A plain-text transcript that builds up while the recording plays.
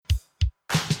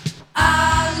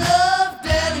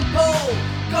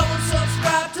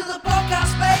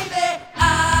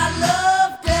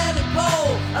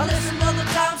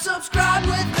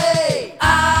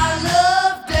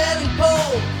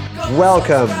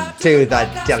Welcome to the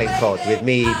Delingpod with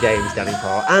me, James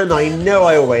Delingpod. And I know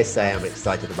I always say I'm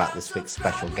excited about this week's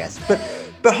special guest, but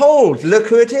behold, look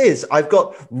who it is. I've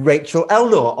got Rachel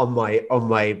Elnaugh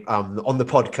on the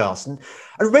podcast, and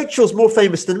Rachel's more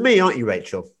famous than me, aren't you,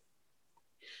 Rachel?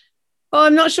 Oh,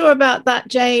 I'm not sure about that,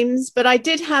 James, but I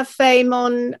did have fame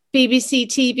on BBC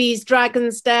TV's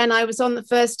Dragon's Den. I was on the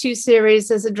first two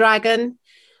series as a dragon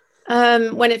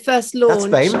when it first launched.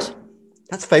 That's fame.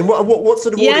 That's fame. What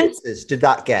sort of audiences did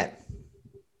that get?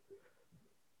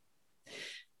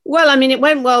 Well, I mean, it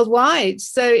went worldwide,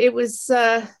 so it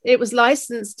was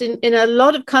licensed in a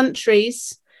lot of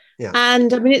countries,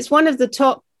 and I mean, it's one of the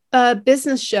top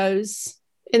business shows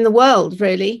in the world,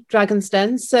 really, Dragon's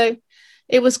Den. So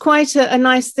it was quite a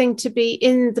nice thing to be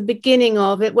in the beginning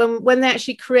of it when they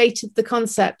actually created the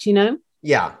concept, you know?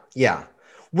 Yeah.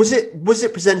 Was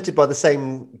it presented by the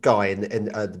same guy in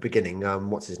the beginning?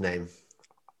 What's his name?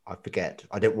 I forget.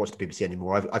 I don't watch the BBC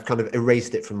anymore. I've kind of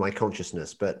erased it from my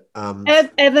consciousness. But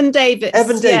Evan Davis.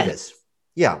 Evan Davis.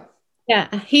 Yeah.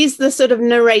 He's the sort of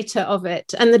narrator of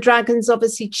it, and the dragons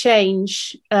obviously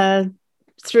change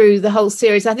through the whole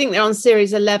series. I think they're on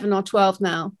series 11 or 12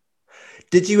 now.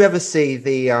 Did you ever see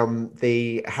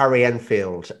the Harry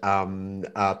Enfield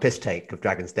piss take of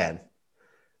Dragon's Den?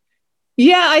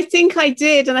 Yeah, I think I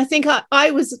did, and I think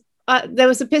I was. There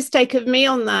was a piss take of me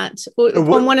on that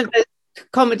on one of the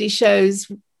comedy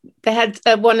shows. They had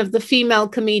one of the female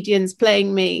comedians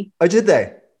playing me. Oh, did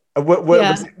they?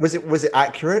 Was it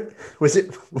accurate? Was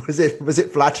it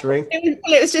flattering? It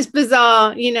was just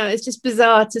bizarre. You know, it's just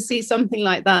bizarre to see something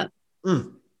like that.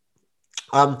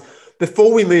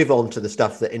 Before we move on to the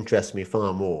stuff that interests me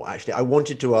far more, actually, I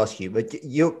wanted to ask you, but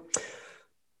the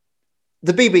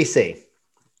BBC,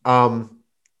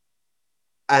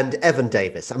 and Evan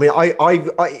Davis. I mean,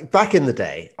 I back in the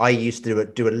day, I used to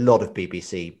do a lot of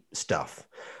BBC stuff.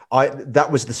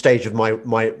 That was the stage of my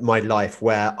life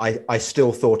where I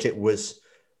still thought it was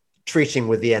treating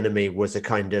with the enemy was a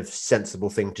kind of sensible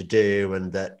thing to do,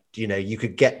 and that, you know, you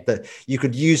could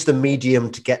use the medium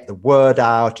to get the word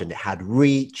out, and it had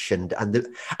reach, and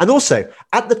also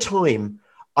at the time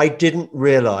I didn't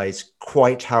realize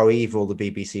quite how evil the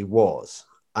BBC was.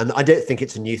 And I don't think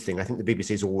it's a new thing. I think the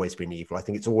BBC has always been evil. I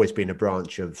think it's always been a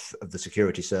branch of the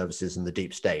security services and the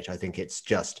deep state. I think it's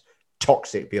just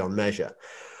toxic beyond measure.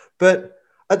 But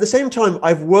at the same time,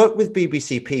 I've worked with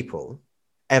BBC people,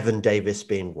 Evan Davis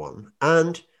being one,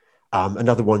 and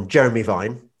another one, Jeremy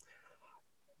Vine.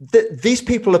 These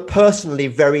people are personally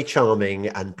very charming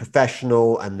and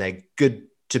professional, and they're good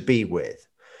to be with.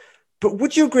 But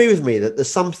would you agree with me that there's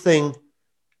something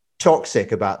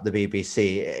toxic about the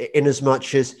BBC, in as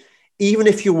much as even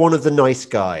if you're one of the nice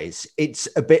guys, it's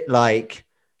a bit like,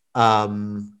 you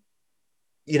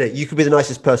know, you could be the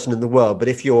nicest person in the world, but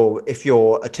if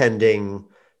you're attending,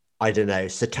 I don't know,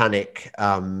 satanic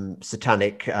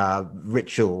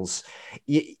rituals,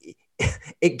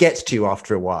 it gets to you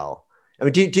after a while. I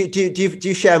mean, do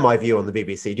you share my view on the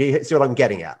BBC? Do you see what I'm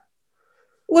getting at?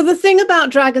 Well, the thing about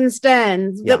Dragon's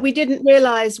Den that we didn't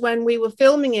realize when we were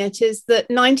filming it is that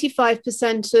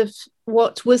 95% of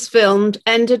what was filmed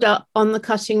ended up on the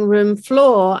cutting room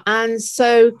floor. And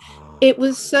so it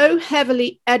was so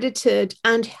heavily edited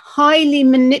and highly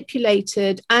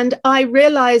manipulated. And I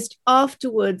realized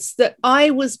afterwards that I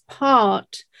was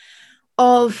part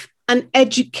of an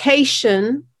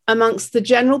education amongst the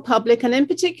general public, and in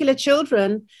particular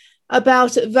children,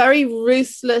 about a very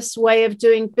ruthless way of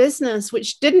doing business,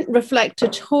 which didn't reflect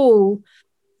at all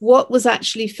what was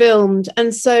actually filmed.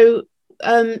 And so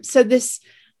this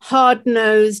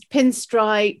hard-nosed,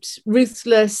 pinstriped,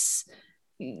 ruthless,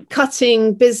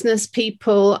 cutting business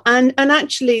people, and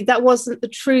actually that wasn't the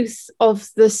truth of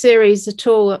the series at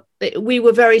all. We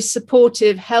were very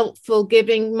supportive, helpful,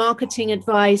 giving marketing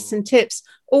advice and tips.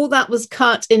 All that was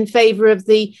cut in favor of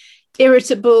the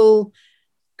irritable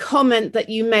comment that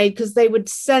you made, because they would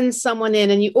send someone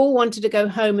in and you all wanted to go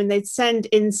home, and they'd send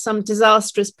in some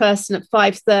disastrous person at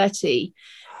 5:30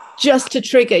 just to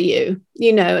trigger you,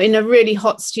 you know, in a really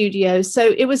hot studio.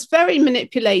 So it was very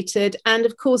manipulated, and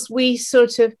of course we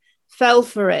sort of fell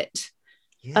for it.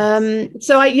 Yes.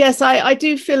 I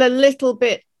do feel a little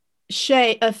bit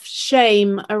of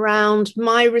shame around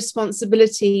my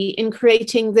responsibility in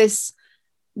creating this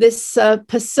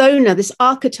persona, this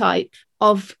archetype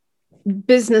of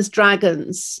business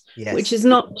dragons, which is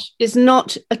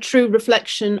not a true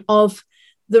reflection of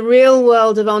the real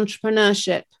world of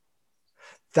entrepreneurship.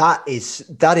 That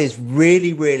is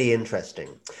really, really interesting.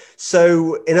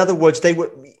 So in other words, the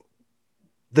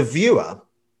viewer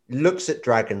looks at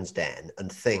Dragon's Den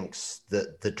and thinks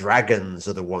that the dragons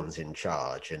are the ones in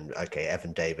charge. And okay,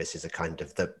 Evan Davis is a kind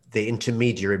of the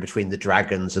intermediary between the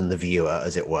dragons and the viewer,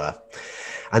 as it were.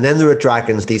 And then there are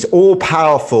dragons, these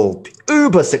all-powerful,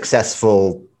 uber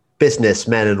successful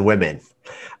businessmen and women.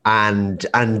 And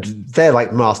they're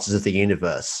like masters of the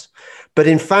universe. But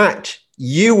in fact,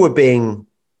 you were being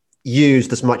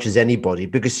used as much as anybody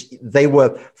because they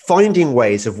were finding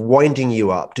ways of winding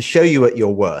you up to show you at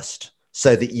your worst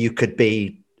so that you could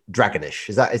be dragonish.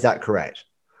 Is that correct?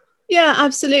 Yeah,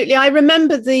 absolutely. I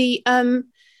remember the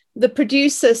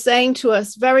producer saying to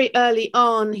us very early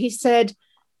on, he said,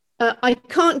 I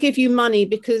can't give you money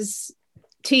because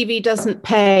TV doesn't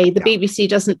pay, the BBC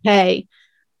doesn't pay.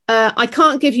 I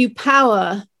can't give you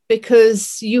power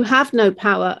because you have no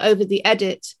power over the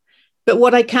edit. But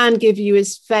what I can give you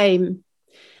is fame.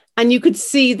 And you could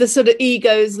see the sort of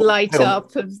egos light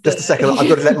up. Just a second. I've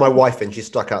got to let my wife in. She's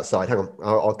stuck outside. Hang on.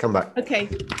 I'll come back. Okay.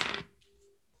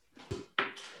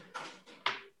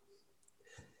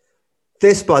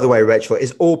 This, by the way, Rachel,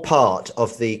 is all part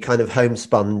of the kind of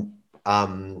homespun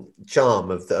charm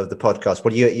of the podcast.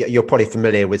 Well, you're probably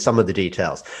familiar with some of the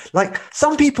details. Like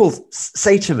some people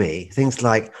say to me things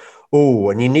like, oh,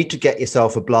 and you need to get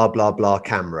yourself a blah, blah, blah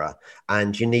camera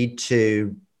and you need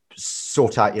to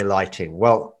sort out your lighting.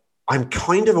 Well, I'm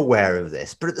kind of aware of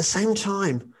this, but at the same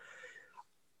time,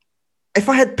 if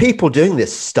I had people doing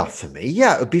this stuff for me,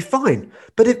 yeah, it would be fine.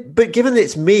 But given that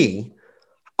it's me,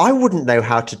 I wouldn't know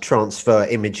how to transfer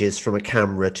images from a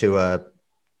camera to a,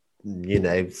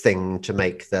 thing to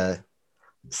make the.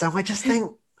 So I just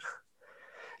think,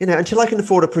 until I can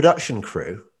afford a production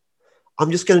crew,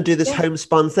 I'm just going to do this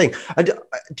homespun thing. And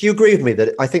do you agree with me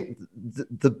that I think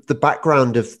the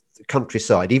background of the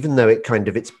countryside, even though it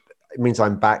means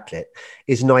I'm backlit,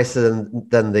 is nicer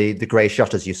than the grey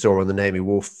shutters you saw on the Naomi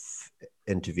Wolf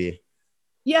interview?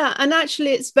 Yeah, and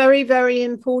actually it's very, very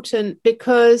important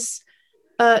because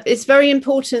it's very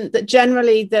important that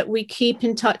generally that we keep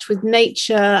in touch with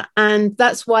nature. And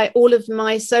that's why all of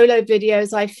my solo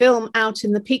videos I film out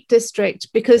in the Peak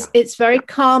District, because it's very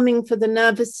calming for the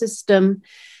nervous system.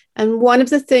 And one of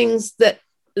the things that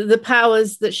the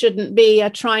powers that shouldn't be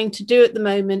are trying to do at the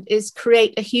moment is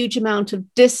create a huge amount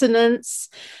of dissonance.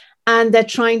 And they're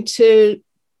trying to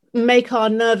make our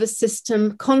nervous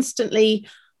system constantly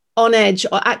on edge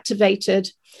or activated.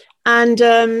 And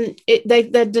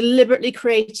they're deliberately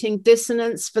creating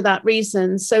dissonance for that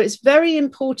reason. So it's very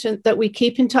important that we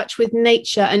keep in touch with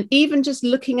nature, and even just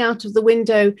looking out of the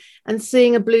window and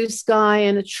seeing a blue sky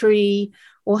and a tree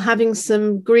or having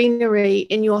some greenery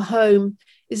in your home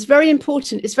is very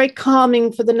important. It's very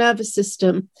calming for the nervous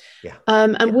system.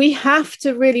 And we have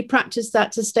to really practice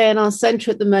that to stay in our center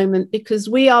at the moment, because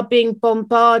we are being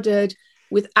bombarded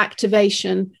with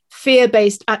activation,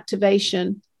 fear-based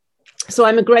activation. So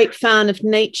I'm a great fan of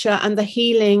nature and the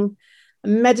healing,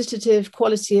 meditative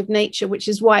quality of nature, which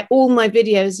is why all my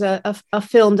videos are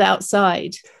filmed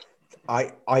outside.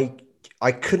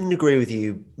 I couldn't agree with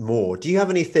you more. Do you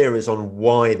have any theories on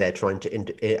why they're trying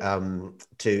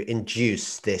to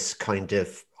induce this kind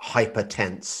of hyper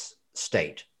tense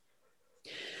state?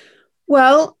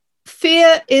 Well,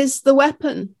 fear is the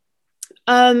weapon.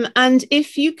 And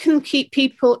if you can keep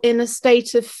people in a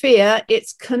state of fear,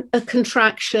 it's a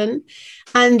contraction,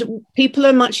 and people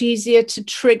are much easier to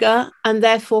trigger and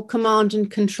therefore command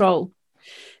and control.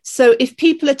 So if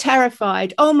people are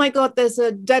terrified, oh my God, there's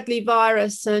a deadly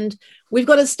virus and we've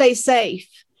got to stay safe.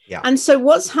 Yeah. And so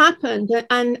what's happened,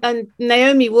 and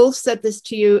Naomi Wolf said this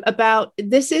to you about,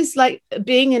 this is like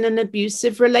being in an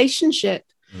abusive relationship.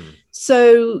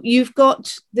 So you've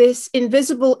got this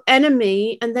invisible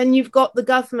enemy, and then you've got the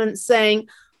government saying,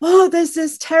 oh, there's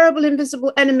this terrible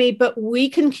invisible enemy, but we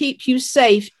can keep you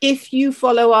safe if you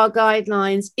follow our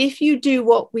guidelines. If you do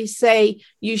what we say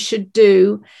you should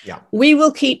do, we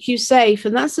will keep you safe.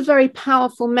 And that's a very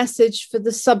powerful message for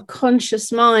the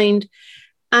subconscious mind.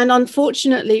 And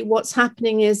unfortunately, what's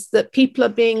happening is that people are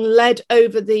being led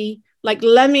over like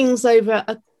lemmings over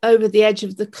the edge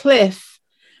of the cliff,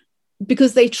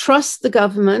 because they trust the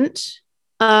government,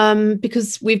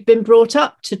 because we've been brought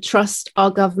up to trust our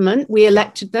government. We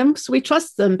elected them, so we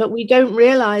trust them. But we don't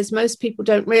realize, most people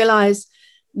don't realize,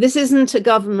 this isn't a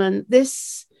government.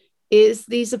 These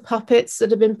are puppets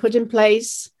that have been put in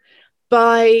place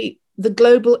by the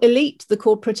global elite, the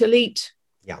corporate elite.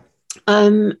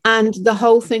 And the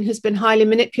whole thing has been highly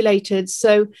manipulated.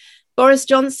 So Boris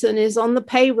Johnson is on the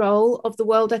payroll of the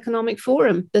World Economic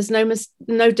Forum. There's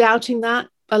no doubting that,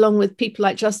 along with people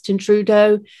like Justin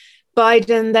Trudeau,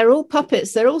 Biden. They're all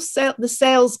puppets. They're all the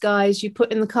sales guys you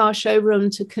put in the car showroom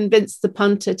to convince the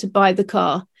punter to buy the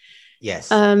car.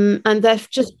 Yes. And they're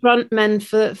just front men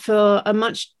for a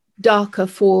much darker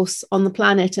force on the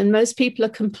planet. And most people are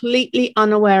completely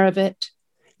unaware of it.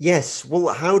 Yes.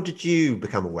 Well, how did you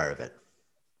become aware of it?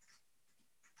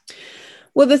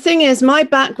 Well, the thing is, my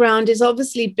background is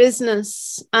obviously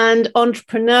business and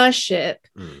entrepreneurship,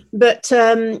 but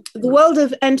the world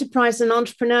of enterprise and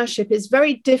entrepreneurship is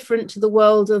very different to the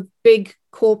world of big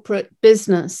corporate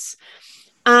business.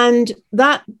 And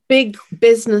that big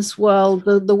business world,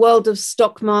 the world of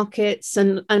stock markets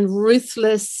and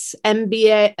ruthless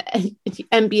MBA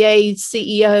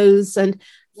CEOs and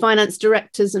finance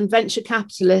directors and venture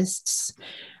capitalists,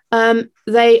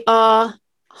 they are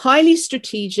highly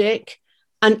strategic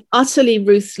and utterly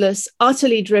ruthless,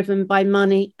 utterly driven by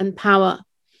money and power.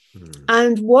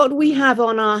 And what we have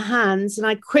on our hands, and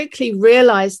I quickly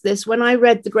realized this when I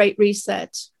read The Great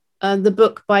Reset, the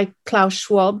book by Klaus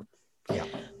Schwab,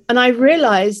 and I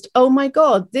realized, oh my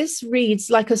God, this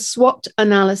reads like a SWOT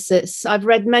analysis. I've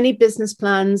read many business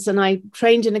plans, and I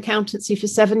trained in accountancy for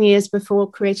 7 years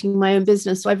before creating my own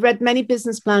business. So I've read many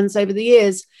business plans over the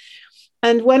years.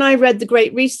 And when I read The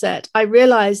Great Reset, I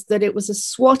realized that it was a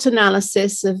SWOT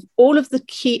analysis of all of the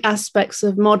key aspects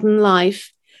of modern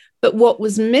life. But what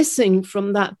was missing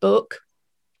from that book,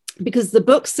 because the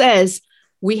book says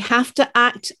we have to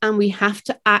act and we have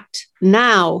to act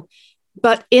now.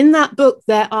 But in that book,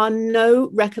 there are no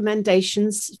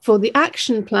recommendations for the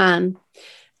action plan.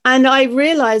 And I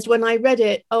realized when I read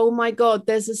it, oh my God,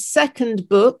 there's a second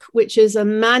book, which is a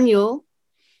manual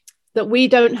that we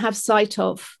don't have sight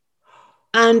of.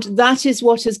 And that is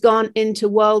what has gone into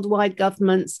worldwide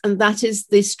governments. And that is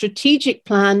the strategic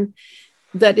plan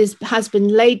that has been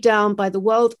laid down by the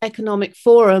World Economic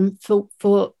Forum for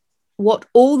what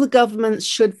all the governments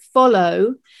should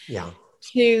follow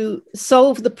to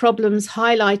solve the problems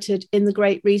highlighted in the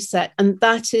Great Reset. And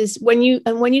that is when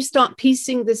you start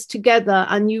piecing this together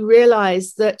and you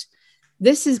realize that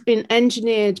this has been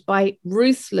engineered by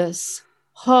ruthless,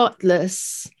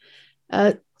 heartless,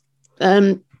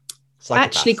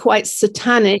 actually quite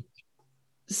satanic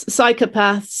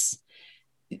psychopaths,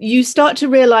 you start to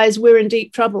realize we're in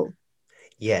deep trouble.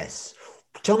 Yes.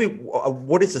 Tell me,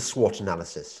 what is a SWOT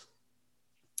analysis?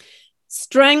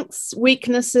 Strengths,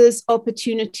 weaknesses,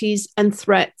 opportunities, and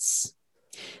threats.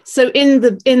 So in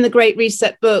the Great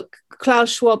Reset book, Klaus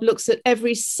Schwab looks at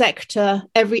every sector,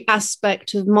 every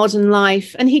aspect of modern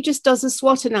life, and he just does a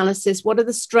SWOT analysis. What are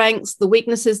the strengths, the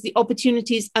weaknesses, the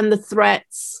opportunities, and the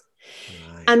threats?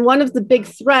 Right. And one of the big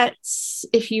threats,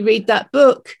 if you read that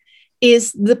book,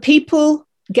 is the people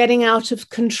getting out of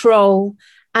control.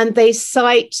 And they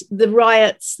cite the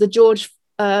riots, the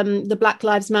Black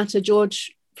Lives Matter,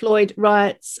 George Floyd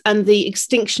riots, and the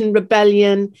Extinction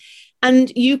Rebellion.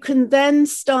 And you can then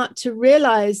start to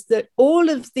realize that all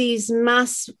of these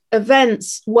mass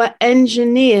events were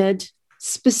engineered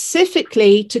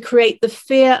specifically to create the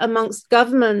fear amongst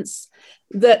governments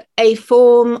that a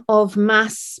form of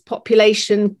mass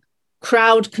population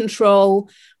crowd control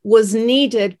was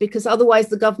needed, because otherwise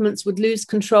the governments would lose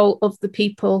control of the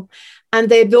people. And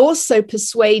they've also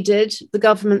persuaded the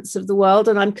governments of the world,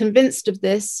 and I'm convinced of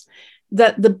this,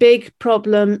 that the big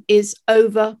problem is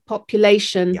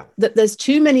overpopulation, that there's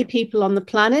too many people on the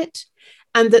planet,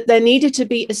 and that there needed to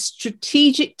be a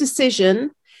strategic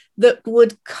decision that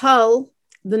would cull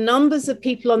the numbers of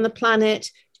people on the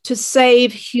planet to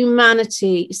save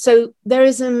humanity. So there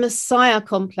is a messiah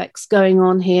complex going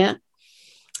on here.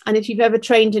 And if you've ever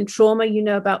trained in trauma, you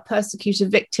know about persecutor,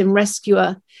 victim,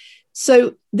 rescuer.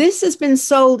 So this has been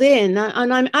sold in,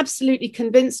 and I'm absolutely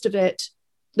convinced of it,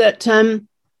 that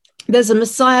there's a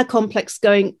messiah complex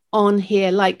going on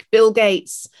here, like Bill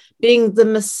Gates being the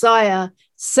messiah,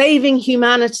 saving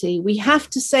humanity. We have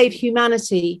to save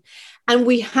humanity. And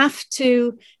we have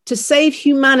to save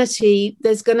humanity,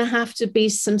 there's going to have to be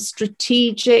some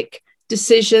strategic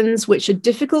decisions, which are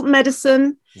difficult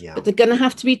medicine, but they're going to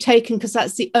have to be taken because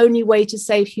that's the only way to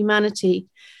save humanity.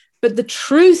 But the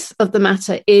truth of the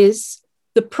matter is,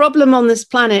 the problem on this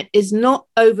planet is not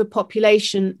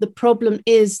overpopulation. The problem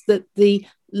is that the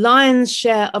lion's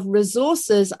share of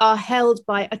resources are held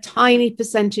by a tiny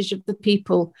percentage of the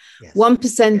people.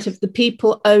 1% of the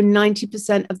people own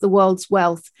 90% of the world's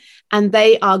wealth, and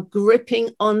they are gripping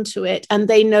onto it. And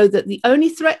they know that the only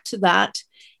threat to that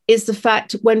is the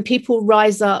fact when people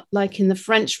rise up, like in the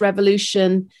French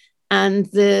Revolution, and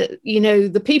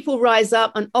the people rise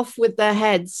up and off with their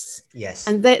heads. Yes.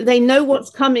 And they know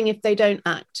what's coming if they don't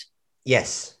act.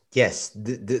 Yes.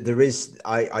 There is,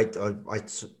 I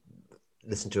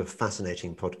listened to a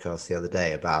fascinating podcast the other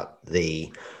day about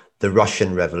the the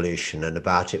Russian Revolution, and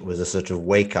about it was a sort of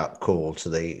wake up call to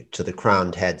the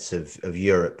crowned heads of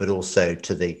Europe, but also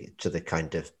to the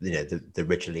kind of, you know, the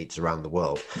rich elites around the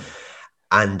world,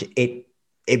 and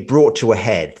it brought to a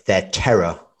head their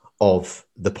terror of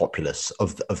the populace,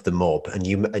 of the mob, and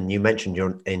you mentioned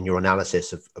in your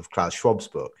analysis of Klaus Schwab's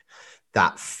book,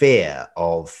 that fear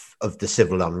of the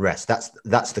civil unrest.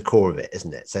 That's the core of it,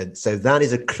 isn't it? So that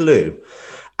is a clue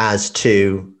as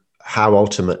to how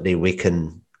ultimately we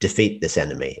can defeat this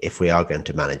enemy, if we are going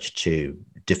to manage to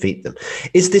defeat them.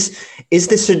 Is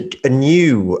this a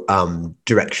new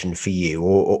direction for you,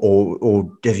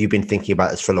 or have you been thinking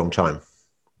about this for a long time?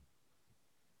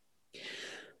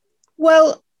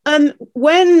 Well,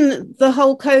 when the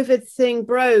whole COVID thing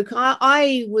broke,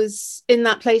 I was in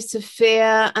that place of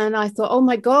fear, and I thought, oh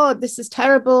my God, this is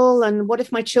terrible. And what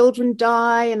if my children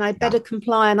die? And I better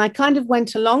comply. And I kind of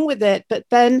went along with it. But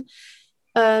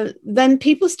then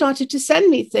people started to send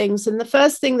me things. And the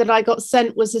first thing that I got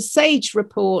sent was a SAGE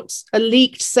report, a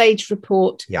leaked SAGE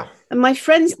report. Yeah. And my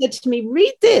friend said to me,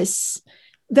 read this.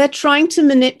 They're trying to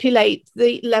manipulate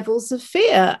the levels of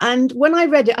fear. And when I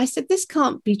read it, I said, this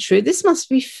can't be true. This must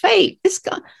be fake.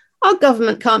 Our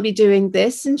government can't be doing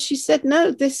this. And she said, no,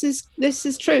 this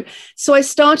is true. So I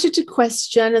started to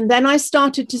question, and then I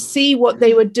started to see what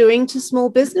they were doing to small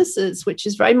businesses, which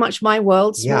is very much my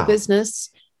world, small business.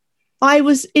 I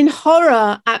was in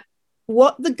horror at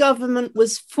what the government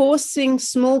was forcing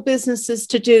small businesses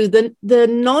to do, the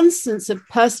nonsense of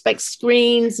perspex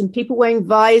screens and people wearing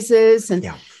visors and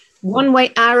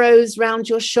one-way arrows around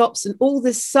your shops and all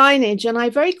this signage. And I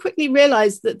very quickly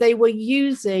realized that they were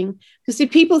using, because see,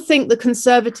 people think the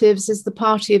Conservatives is the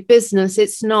party of business.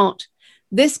 It's not.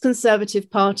 This Conservative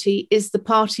Party is the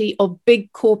party of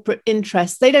big corporate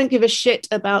interests. They don't give a shit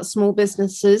about small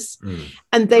businesses,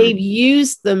 and they've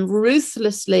used them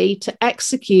ruthlessly to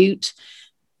execute,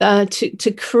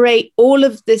 to create all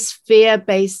of this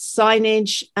fear-based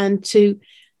signage, and to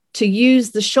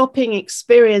use the shopping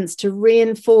experience to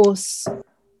reinforce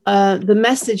the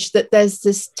message that there's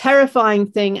this terrifying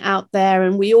thing out there,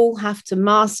 and we all have to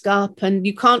mask up, and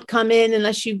you can't come in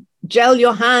unless you gel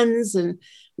your hands and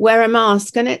wear a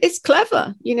mask. And it's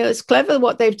clever, you know, it's clever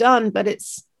what they've done, but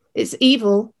it's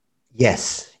evil.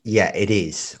 Yes, yeah, it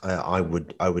is. I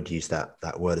would use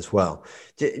that word as well.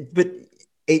 But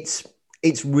it's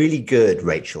really good,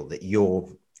 Rachel, that you're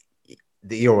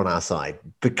on our side,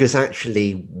 because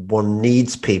actually one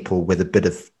needs people with a bit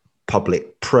of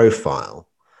public profile.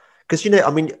 Because, you know, I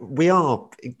mean, we are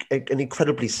an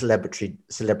incredibly celebrity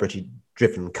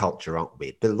driven culture, aren't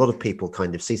we? But a lot of people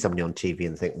kind of see somebody on TV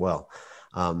and think, well,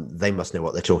 they must know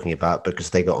what they're talking about because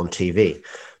they got on TV.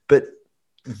 But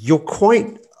you're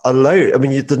quite alone. I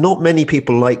mean, there's not many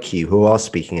people like you who are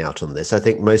speaking out on this. I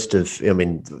think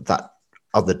that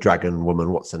other dragon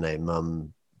woman, what's her name?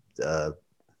 The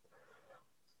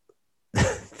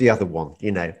other one,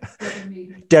 you know,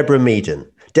 Deborah Meaden.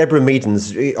 Deborah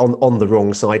Meaden's on the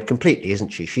wrong side completely, isn't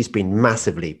she? She's been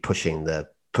massively pushing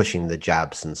the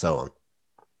jabs and so on.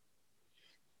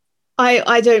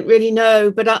 I don't really know,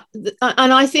 but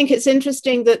I think it's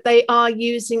interesting that they are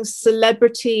using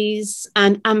celebrities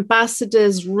and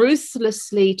ambassadors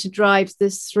ruthlessly to drive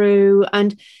this through.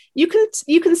 And you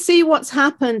can see what's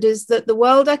happened is that the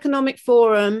World Economic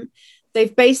Forum,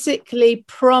 they've basically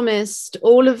promised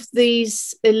all of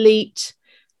these elite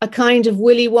a kind of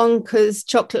Willy Wonka's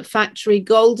chocolate factory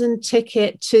golden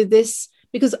ticket to this,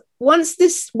 because once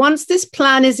this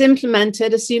plan is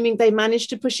implemented, assuming they manage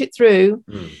to push it through,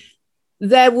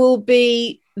 there will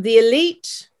be the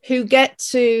elite who get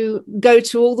to go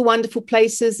to all the wonderful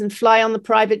places and fly on the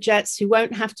private jets, who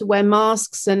won't have to wear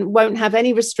masks and won't have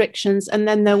any restrictions. And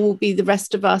then there will be the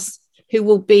rest of us who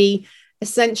will be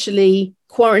essentially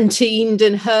quarantined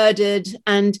and herded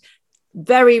and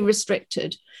very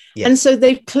restricted. Yes. And so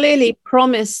they've clearly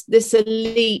promised this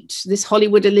elite, this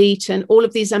Hollywood elite, and all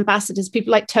of these ambassadors,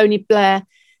 people like Tony Blair,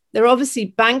 they're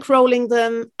obviously bankrolling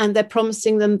them, and they're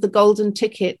promising them the golden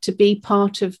ticket to be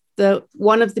part of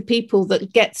one of the people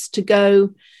that gets to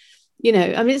go. You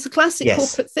know, I mean, it's a classic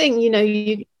corporate thing. You know,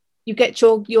 you get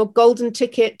your golden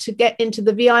ticket to get into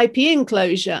the VIP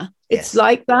enclosure. It's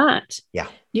like that. Yeah.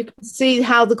 You can see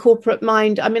how the corporate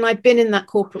mind, I mean, I've been in that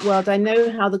corporate world. I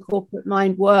know how the corporate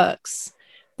mind works.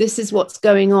 This is what's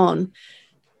going on.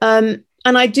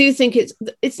 And I do think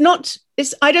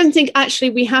I don't think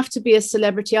actually we have to be a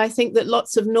celebrity. I think that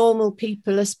lots of normal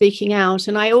people are speaking out.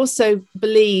 And I also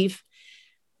believe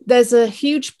there's a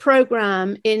huge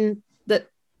program in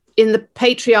the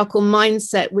patriarchal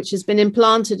mindset, which has been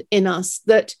implanted in us,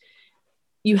 that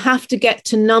you have to get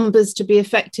to numbers to be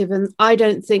effective. And I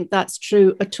don't think that's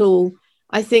true at all.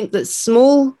 I think that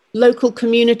small local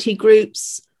community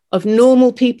groups of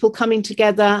normal people coming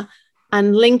together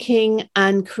and linking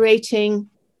and creating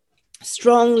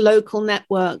strong local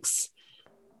networks.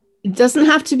 It doesn't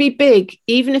have to be big.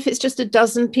 Even if it's just a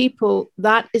dozen people,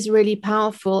 that is really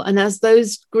powerful. And as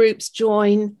those groups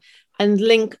join and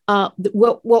link up,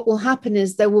 what will happen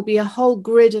is there will be a whole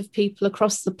grid of people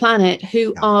across the planet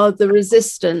who are the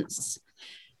resistance.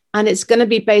 And it's going to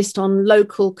be based on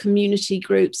local community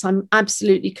groups. I'm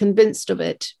absolutely convinced of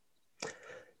it.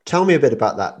 Tell me a bit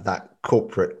about that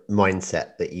corporate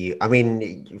mindset that I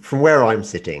mean, from where I'm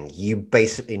sitting, you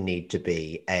basically need to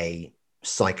be a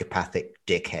psychopathic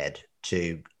dickhead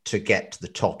to get to the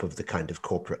top of the kind of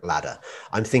corporate ladder.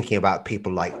 I'm thinking about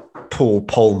people like Paul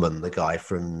Polman, the guy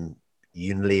from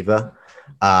Unilever.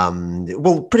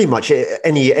 Well, pretty much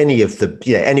any of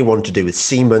the anyone to do with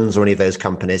Siemens or any of those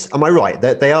companies. Am I right?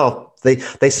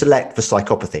 They select for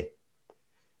psychopathy.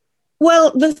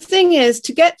 Well, the thing is,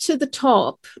 to get to the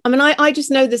top, I mean, I just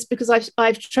know this because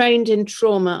I've trained in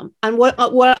trauma. And what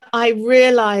I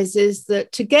realize is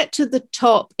that to get to the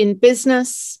top in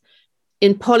business,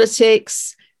 in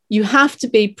politics, you have to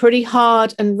be pretty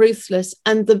hard and ruthless.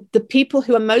 And the people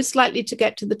who are most likely to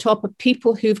get to the top are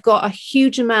people who've got a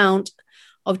huge amount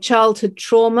of childhood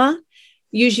trauma,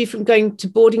 usually from going to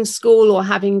boarding school or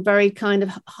having very kind of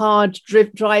hard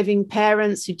driving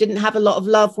parents who didn't have a lot of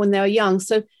love when they were young.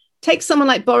 So take someone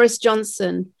like Boris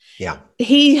Johnson. Yeah.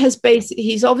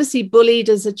 He's obviously bullied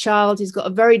as a child. He's got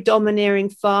a very domineering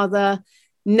father,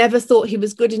 never thought he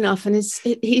was good enough. And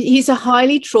he's a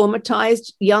highly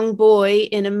traumatized young boy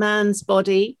in a man's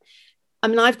body. I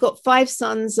mean, I've got 5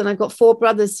 sons and I've got 4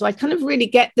 brothers. So I kind of really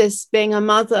get this being a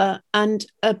mother. And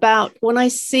about when I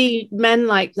see men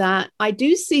like that, I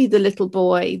do see the little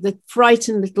boy, the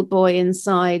frightened little boy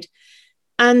inside.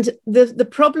 And the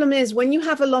problem is when you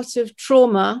have a lot of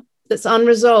trauma that's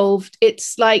unresolved,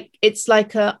 it's like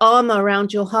an armor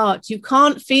around your heart. You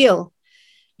can't feel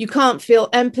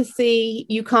empathy,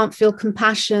 you can't feel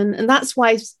compassion. And that's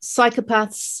why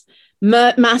psychopaths,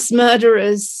 mass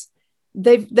murderers,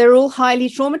 they're all highly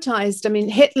traumatized. I mean,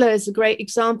 Hitler is a great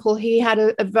example. He had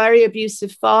a very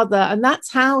abusive father, and that's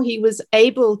how he was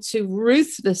able to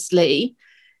ruthlessly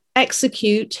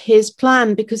execute his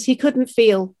plan, because he couldn't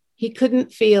feel.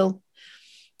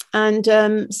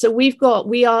 And so we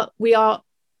are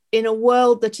in a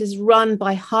world that is run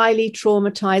by highly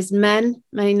traumatized men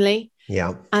mainly.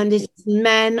 Yeah. And it's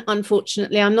men,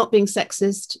 unfortunately, I'm not being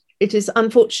sexist. It is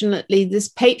unfortunately this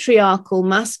patriarchal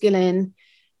masculine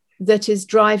that is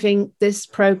driving this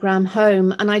program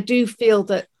home. And I do feel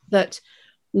that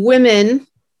women,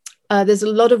 there's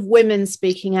a lot of women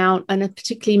speaking out, and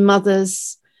particularly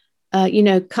mothers,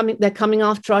 they're coming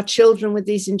after our children with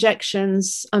these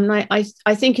injections. And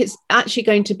I think it's actually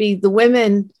going to be the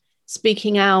women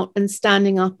speaking out and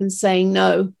standing up and saying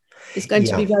no. It's going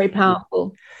to be very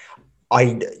powerful.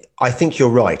 I think you're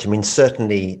right. I mean,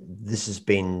 certainly this has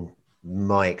been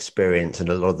my experience and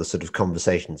a lot of the sort of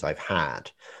conversations I've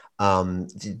had,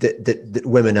 that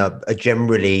women are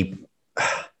generally,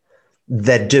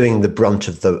 they're doing the brunt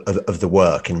of the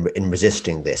work in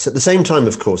resisting this. At the same time,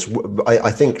 of course,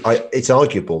 I think it's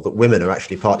arguable that women are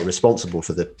actually partly responsible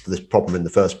for this problem in the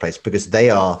first place, because they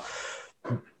are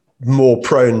more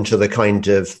prone to the kind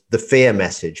of the fear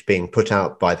message being put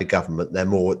out by the government. They're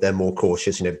more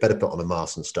cautious, better put on a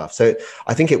mask and stuff. So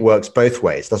I think it works both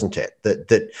ways, doesn't it?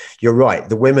 That you're right.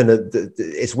 The women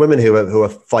it's women who are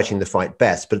fighting the fight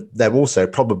best, but they're also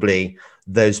probably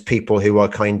those people who are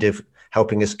kind of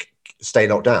helping us stay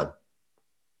locked down.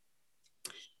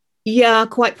 Yeah,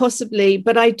 quite possibly.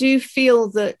 But I do feel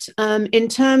that in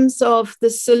terms of the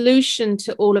solution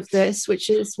to all of this, which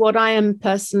is what I am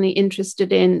personally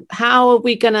interested in, how are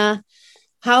we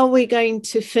going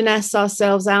to finesse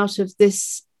ourselves out of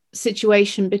this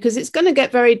situation? Because it's going to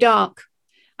get very dark.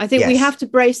 I think we have to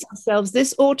brace ourselves.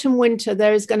 This autumn, winter,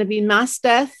 there is going to be mass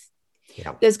death.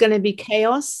 Yeah. There's going to be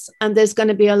chaos, and there's going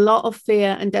to be a lot of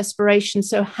fear and desperation.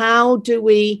 So how do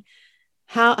we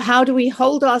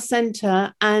hold our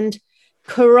center and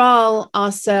corral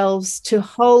ourselves to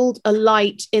hold a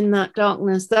light in that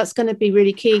darkness? That's going to be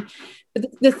really key. But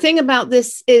the thing about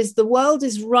this is the world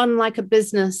is run like a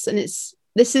business, and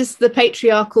this is the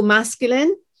patriarchal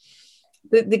masculine,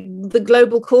 the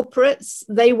global corporates.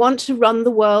 They want to run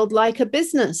the world like a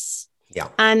business. Yeah.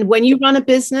 And when you run a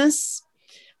business,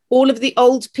 all of the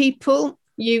old people,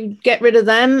 you get rid of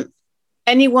them.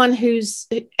 Anyone who's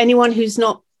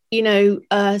not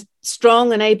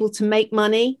strong and able to make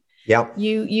money. Yeah.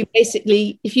 You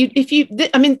basically,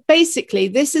 basically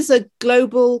this is a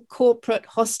global corporate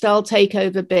hostile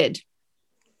takeover bid.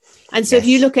 And so if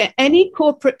you look at any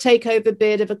corporate takeover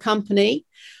bid of a company,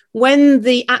 when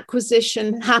the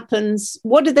acquisition happens,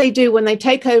 what do they do when they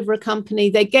take over a company?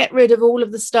 They get rid of all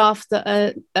of the staff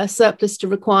that are surplus to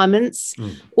requirements.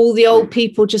 All the old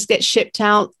people just get shipped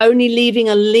out, only leaving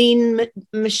a lean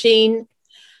machine.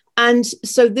 And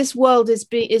so this world is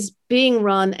being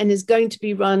run and is going to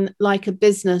be run like a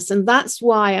business. And that's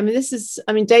why,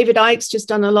 David Icke's just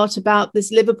done a lot about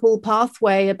this Liverpool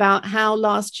pathway, about how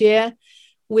last year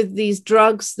with these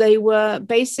drugs, they were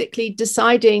basically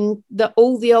deciding that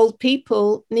all the old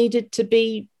people needed to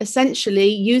be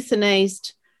essentially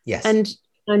euthanized. Yes. And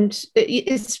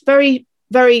it's very,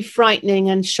 very frightening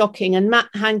and shocking. And Matt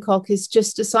Hancock is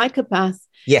just a psychopath.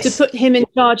 Yes. To put him in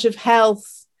charge of health,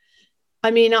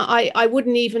 I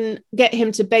wouldn't even get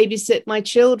him to babysit my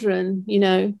children,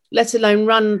 let alone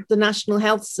run the National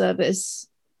Health Service.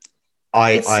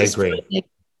 I agree.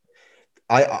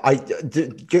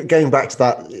 Going back to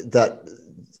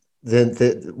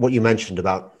the what you mentioned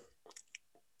about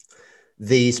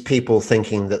these people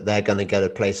thinking that they're going to get a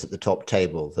place at the top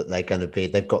table, that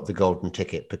they've got the golden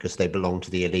ticket because they belong to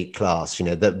the elite class,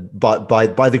 that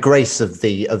by the grace of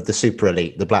the super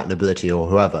elite, the black nobility or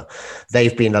whoever,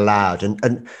 they've been allowed.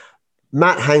 And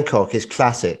Matt Hancock is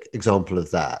classic example of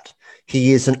that.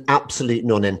 He is an absolute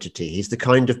non-entity. He's the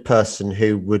kind of person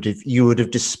who you would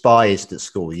have despised at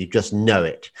school. You just know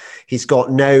it. He's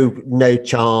got no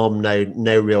charm,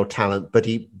 no real talent, but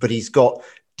he's got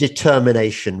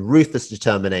determination, ruthless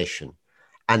determination,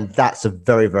 and that's a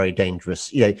very, very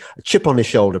dangerous. A chip on his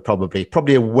shoulder,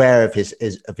 probably aware of his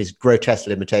grotesque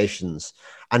limitations,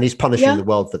 and he's punishing the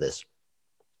world for this.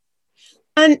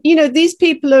 And these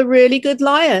people are really good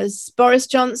liars. Boris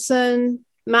Johnson,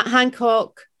 Matt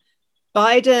Hancock,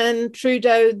 Biden,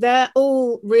 Trudeau, they're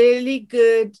all really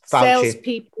good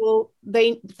salespeople.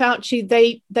 Fauci,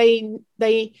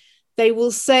 they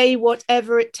will say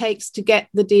whatever it takes to get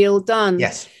the deal done.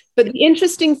 Yes. But the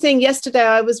interesting thing yesterday,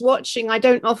 I was watching, I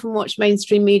don't often watch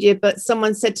mainstream media, but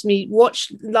someone said to me,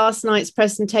 watch last night's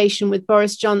presentation with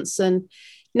Boris Johnson.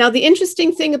 Now, the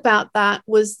interesting thing about that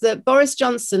was that Boris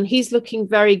Johnson, he's looking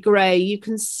very grey. You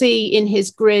can see in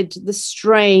his grid the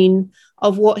strain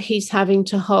of what he's having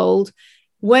to hold.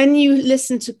 When you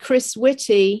listen to Chris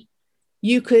Whitty,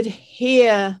 you could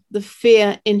hear the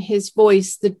fear in his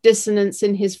voice, the dissonance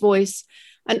in his voice.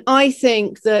 And I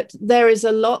think that there is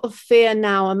a lot of fear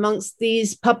now amongst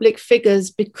these public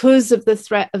figures because of the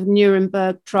threat of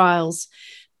Nuremberg trials,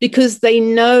 because they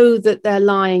know that they're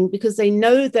lying, because they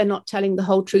know they're not telling the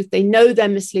whole truth. They know they're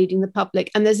misleading the public.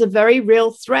 And there's a very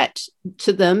real threat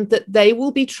to them that they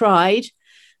will be tried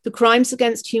for crimes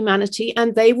against humanity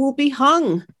and they will be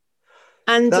hung.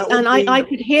 I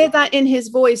could hear that in his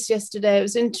voice yesterday. It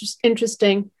was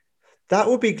interesting. That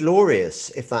would be glorious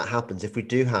if that happens, if we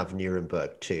do have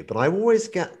Nuremberg 2. But I always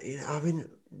get, I've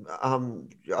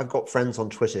got friends on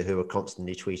Twitter who are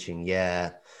constantly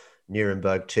tweeting,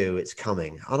 Nuremberg 2, it's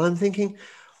coming. And I'm thinking,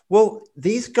 well,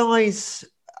 these guys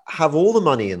have all the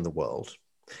money in the world.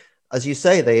 As you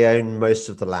say, they own most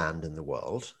of the land in the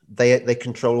world. They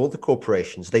control all the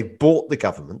corporations. They bought the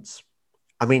governments.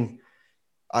 Communist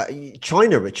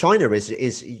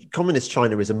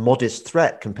China is a modest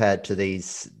threat compared to the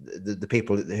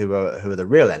people who are the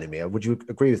real enemy. Would you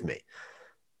agree with me?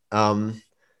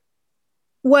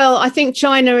 Well, I think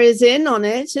China is in on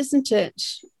it, isn't it?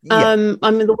 Yeah.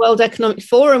 The World Economic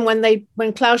Forum,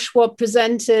 when Klaus Schwab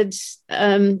presented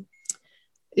Xi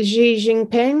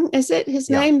Jinping, is it his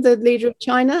name, the leader of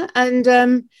China? And,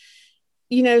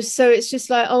 so it's just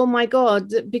like, oh my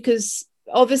God, because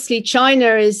obviously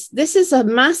this is a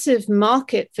massive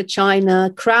market for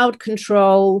China, crowd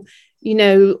control,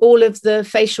 all of the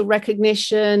facial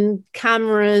recognition,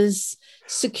 cameras,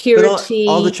 security.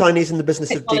 But are the Chinese in the business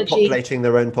technology. Of depopulating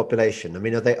their own population?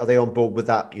 Are they on board with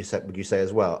that? Would you say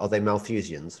as well? Are they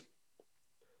Malthusians?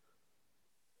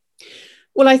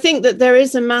 Well, I think that there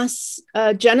is a mass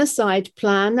genocide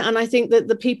plan, and I think that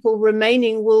the people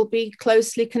remaining will be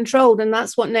closely controlled. And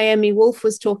that's what Naomi Wolf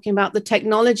was talking about, the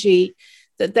technology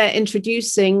that they're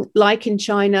introducing, like in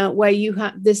China, where you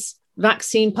have this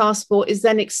vaccine passport is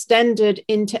then extended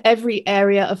into every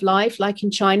area of life, like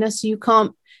in China. So you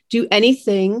can't do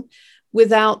anything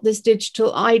without this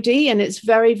digital ID. And it's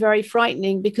very, very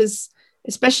frightening because,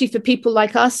 especially for people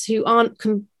like us who aren't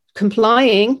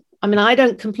complying, I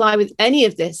don't comply with any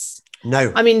of this.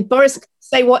 No. Boris can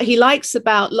say what he likes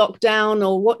about lockdown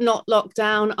or what not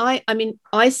lockdown.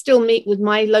 I still meet with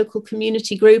my local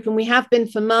community group, and we have been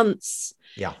for months.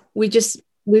 Yeah.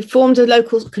 We've formed a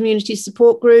local community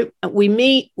support group. We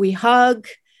meet, we hug,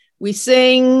 we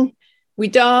sing, we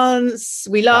dance,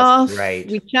 we laugh,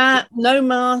 we chat, no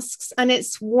masks, and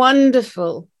it's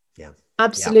wonderful. Yeah.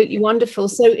 absolutely wonderful.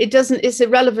 So it's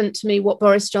irrelevant to me what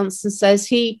Boris Johnson says.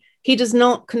 He does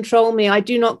not control me. I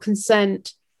do not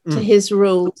consent to his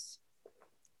rules.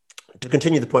 To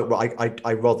continue the point where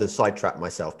I rather sidetracked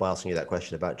myself by asking you that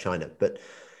question about China, but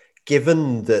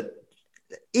given that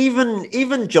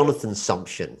even Jonathan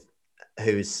Sumption,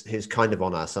 who's kind of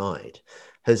on our side,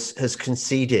 has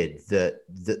conceded that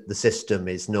the system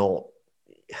is not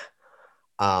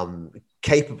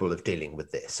capable of dealing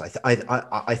with this.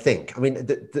 I think. I mean,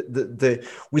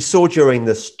 we saw during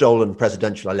the stolen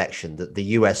presidential election that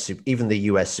even the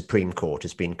US Supreme Court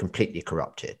has been completely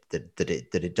corrupted. That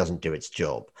it doesn't do its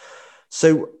job.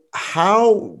 So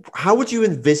how would you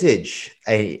envisage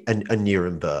a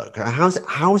Nuremberg?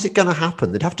 How is it going to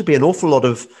happen? There'd have to be an awful lot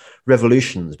of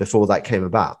revolutions before that came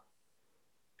about.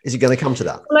 Is it going to come to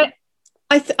that? Well,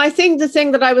 I think the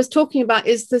thing that I was talking about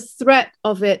is the threat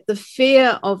of it, the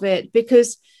fear of it,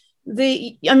 because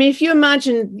if you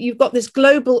imagine you've got this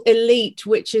global elite,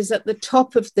 which is at the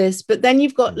top of this, but then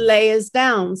you've got layers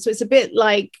down. So it's a bit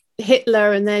like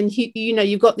Hitler, and then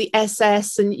you've got the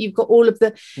SS, and you've got all of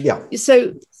the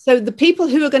So the people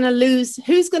who are going to lose,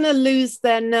 who's going to lose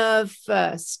their nerve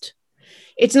first?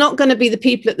 It's not going to be the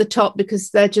people at the top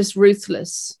because they're just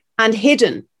ruthless and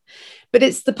hidden, but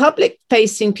it's the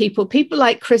public-facing people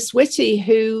like Chris Whitty,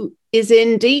 who is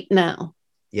in deep now.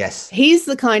 Yes, he's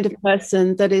the kind of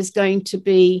person that is going to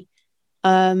be.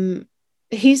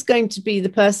 He's going to be the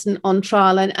person on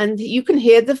trial, and you can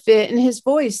hear the fear in his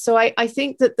voice. So I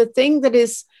think that the thing that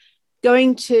is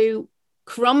going to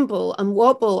crumble and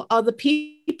wobble are the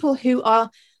people who are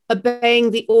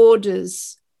obeying the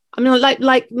orders. I mean,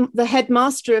 like the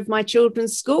headmaster of my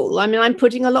children's school. I mean, I'm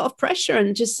putting a lot of pressure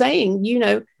and just saying,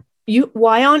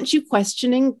 why aren't you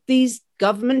questioning these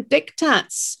government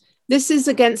diktats? This is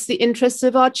against the interests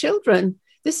of our children.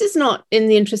 This is not in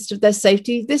the interest of their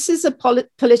safety. This is a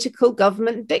political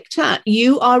government diktat.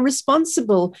 You are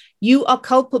responsible. You are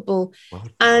culpable. Well,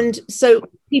 and so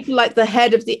people like the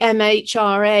head of the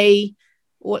MHRA,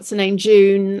 what's her name,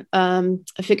 June, I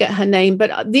forget her name,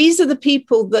 but these are the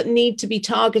people that need to be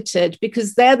targeted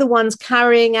because they're the ones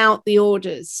carrying out the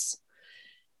orders.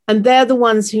 And they're the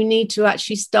ones who need to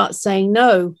actually start saying,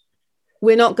 no,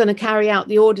 we're not going to carry out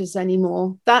the orders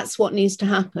anymore. That's what needs to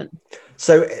happen.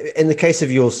 So in the case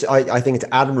of yours, I think it's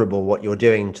admirable what you're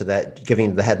doing to that,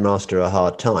 giving the headmaster a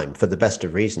hard time for the best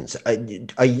of reasons. How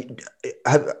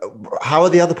are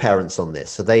the other parents on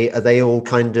this? Are they all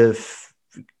kind of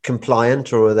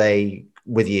compliant, or are they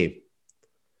with you?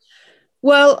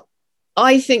 Well,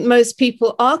 I think most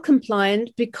people are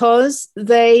compliant because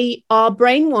they are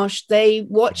brainwashed. They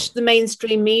watch the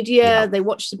mainstream media, they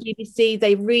watch the BBC,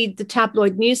 they read the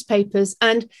tabloid newspapers.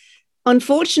 And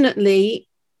unfortunately,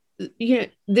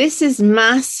 this is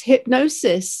mass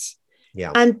hypnosis.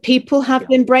 And people have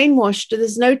been brainwashed.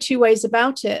 There's no two ways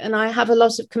about it. And I have a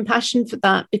lot of compassion for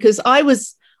that because I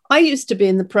used to be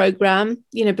in the program,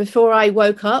 before I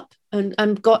woke up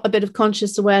and got a bit of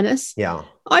conscious awareness.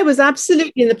 I was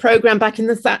absolutely in the program back in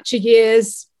the Thatcher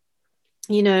years,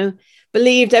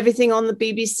 believed everything on the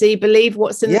BBC, believed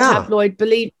what's in the tabloid,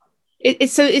 believed it.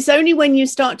 So it's only when you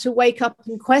start to wake up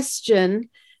and question,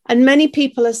 and many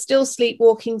people are still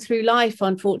sleepwalking through life,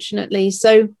 unfortunately.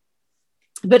 So,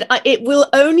 but it will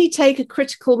only take a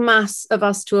critical mass of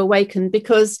us to awaken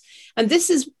because, and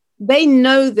they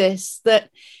know this, that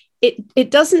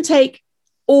it doesn't take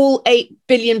all 8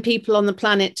 billion people on the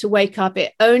planet to wake up.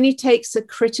 It only takes a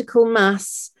critical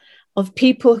mass of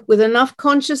people with enough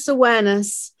conscious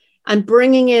awareness and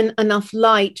bringing in enough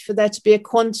light for there to be a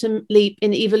quantum leap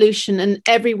in evolution, and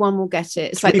everyone will get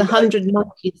it. It's like the 100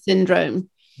 monkeys syndrome.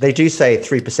 They do say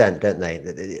 3%, don't they?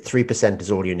 3%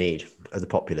 is all you need of the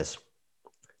populace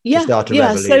to start a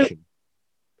revolution.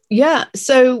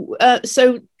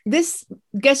 So this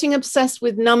getting obsessed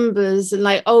with numbers and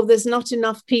like, oh, there's not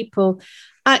enough people.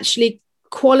 Actually,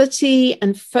 quality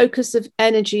and focus of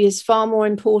energy is far more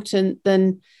important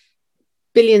than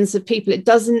billions of people. It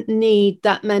doesn't need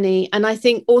that many. And I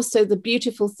think also the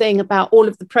beautiful thing about all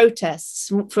of the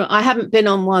protests, I haven't been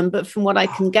on one, but from what I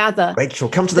can gather, Rachel,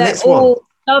 come to the next one.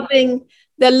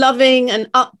 They're loving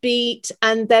and upbeat,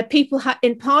 and they're people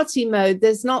in party mode.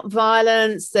 There's not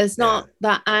violence. There's not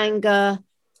that anger.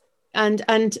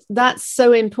 And that's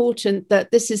so important,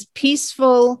 that this is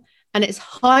peaceful and it's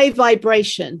high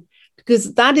vibration,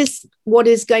 because that is what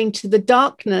is going to the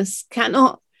darkness.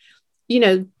 The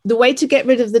way to get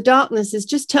rid of the darkness is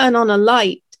just turn on a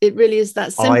light. It really is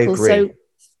that simple. I agree. So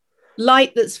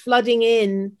light that's flooding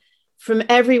in from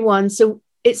everyone. So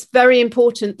it's very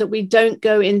important that we don't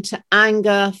go into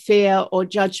anger, fear, or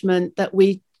judgment, that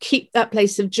we keep that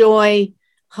place of joy,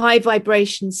 high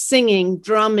vibration, singing,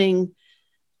 drumming,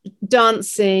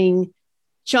 dancing,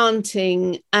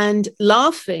 chanting, and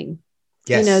laughing.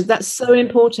 Yes. That's so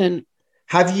important.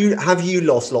 Have you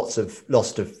lost lots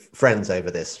of friends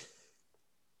over this?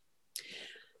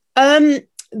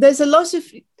 There's a lot of,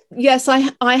 yes,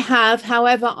 I have.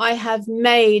 However, I have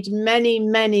made many,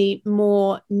 many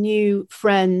more new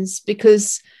friends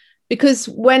because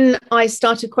when I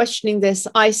started questioning this,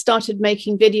 I started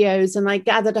making videos and I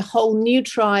gathered a whole new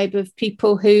tribe of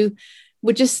people who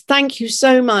would just thank you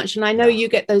so much. And I know you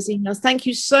get those emails. Thank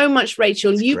you so much,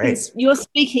 Rachel. You're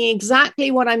speaking exactly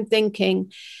what I'm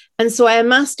thinking. And so I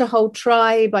amassed a whole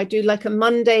tribe. I do like a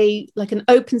Monday, like an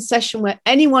open session where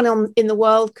anyone in the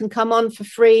world can come on for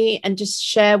free and just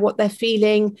share what they're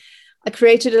feeling. I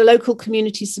created a local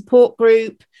community support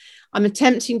group. I'm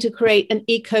attempting to create an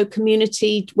eco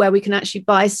community where we can actually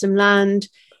buy some land.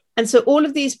 And so all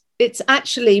of these, it's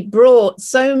actually brought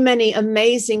so many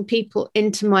amazing people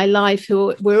into my life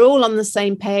who we're all on the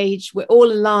same page. We're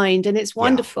all aligned and it's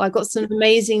wonderful. I've got some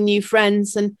amazing new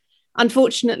friends, and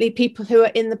unfortunately, people who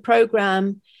are in the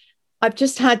program, I've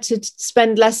just had to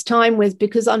spend less time with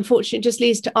because unfortunately it just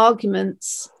leads to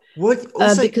arguments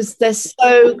because they're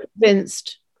so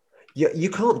convinced. Yeah, you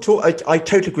can't talk. I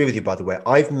totally agree with you, by the way.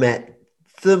 I've met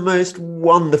the most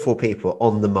wonderful people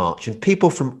on the march and people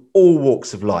from all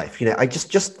walks of life. I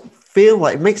just feel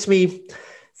like it makes me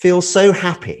feel so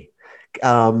happy.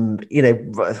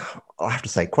 I have to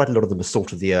say, quite a lot of them are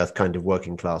salt of the earth kind of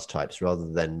working class types rather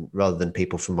than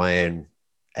people from my own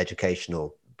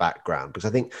educational background. Because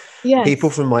I think people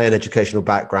from my own educational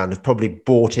background have probably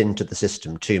bought into the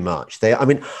system too much.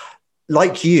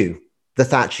 Like you, the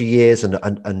Thatcher years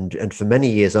and for many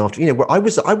years after, I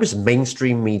was a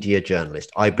mainstream media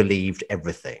journalist. I believed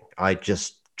everything. I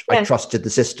trusted the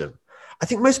system. I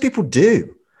think most people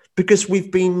do because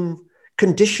we've been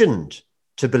conditioned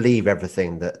to believe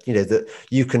everything that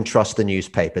you can trust the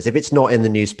newspapers. If it's not in the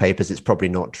newspapers, it's probably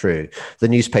not true. The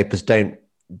newspapers don't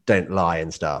lie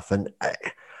and stuff. And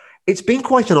it's been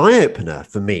quite an eye-opener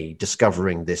for me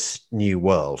discovering this new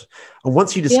world. And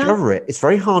once you discover it, it's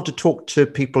very hard to talk to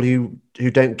people who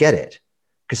don't get it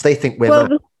because they think we're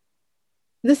mad.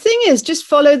 The thing is, just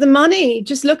follow the money.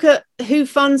 Just look at who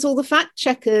funds all the fact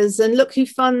checkers and look who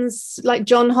funds like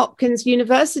Johns Hopkins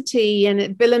University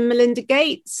and Bill and Melinda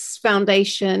Gates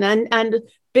Foundation and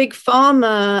Big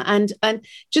Pharma and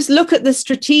just look at the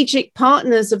strategic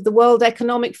partners of the World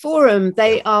Economic Forum.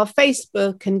 They are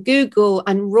Facebook and Google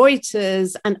and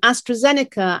Reuters and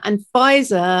AstraZeneca and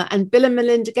Pfizer and Bill and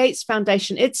Melinda Gates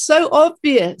Foundation. It's so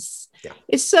obvious. Yeah.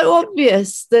 It's so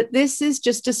obvious that this is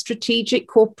just a strategic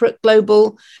corporate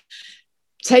global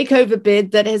takeover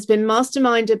bid that has been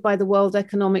masterminded by the World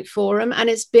Economic Forum, and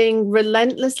it's being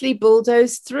relentlessly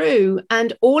bulldozed through.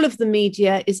 And all of the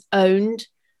media is owned.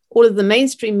 All of the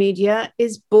mainstream media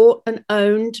is bought and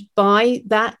owned by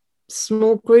that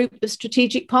small group of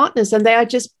strategic partners. And they are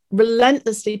just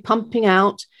relentlessly pumping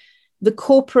out the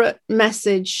corporate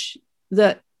message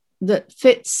that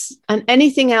fits, and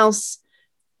anything else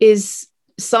is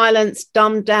silenced,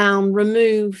 dumbed down,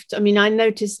 removed. I mean, I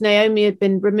noticed Naomi had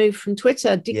been removed from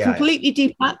Twitter, completely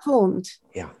deplatformed.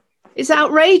 Yeah. It's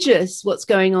outrageous what's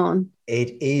going on.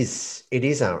 It is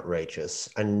outrageous.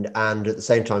 And at the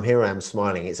same time, here I am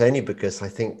smiling. It's only because I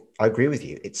agree with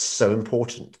you. It's so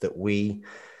important that we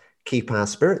keep our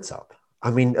spirits up.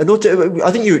 I mean, I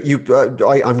think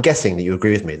I'm guessing that you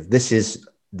agree with me. This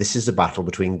is a battle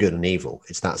between good and evil.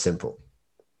 It's that simple.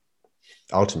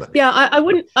 Ultimately. Yeah, I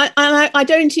wouldn't. I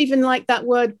don't even like that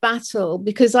word battle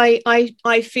because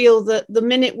I feel that the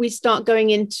minute we start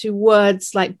going into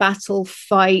words like battle,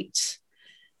 fight,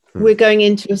 we're going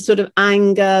into a sort of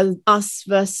anger, us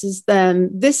versus them.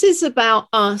 This is about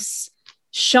us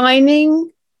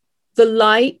shining the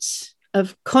light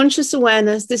of conscious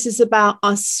awareness. This is about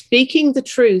us speaking the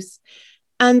truth.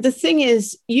 And the thing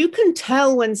is, you can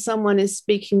tell when someone is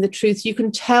speaking the truth. You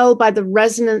can tell by the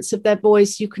resonance of their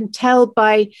voice. You can tell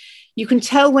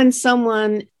when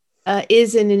someone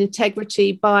is in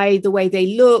integrity by the way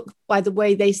they look, by the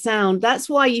way they sound. That's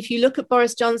why if you look at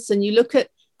Boris Johnson, you look at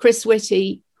Chris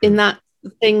Whitty in that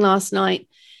thing last night,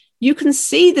 you can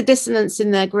see the dissonance in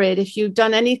their grid. If you've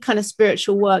done any kind of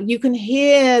spiritual work, you can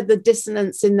hear the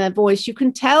dissonance in their voice. You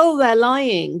can tell they're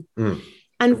lying.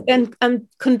 And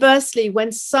conversely,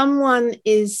 when someone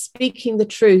is speaking the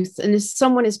truth and if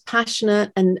someone is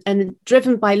passionate and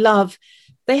driven by love,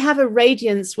 they have a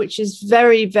radiance which is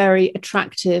very, very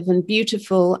attractive and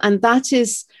beautiful. And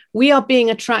we are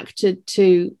being attracted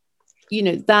to,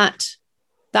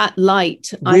 that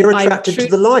light. We're attracted to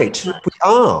the light. We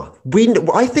are. We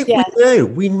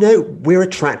know we're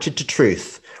attracted to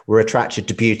truth. we're attracted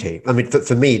to beauty. I mean,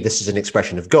 for me, this is an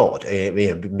expression of God.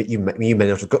 You may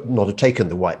not have taken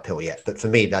the white pill yet, but for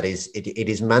me, that is it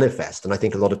is manifest, and I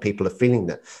think a lot of people are feeling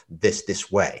that this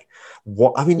way.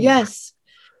 What I mean, yes.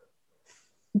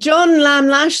 John Lamb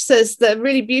Lash says the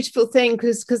really beautiful thing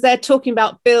because they're talking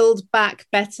about build back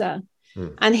better,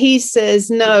 and he says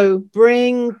no,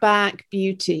 bring back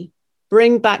beauty.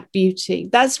 Bring back beauty.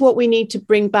 That's what we need to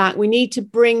bring back. We need to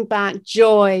bring back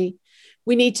joy.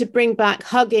 We need to bring back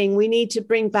hugging. We need to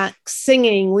bring back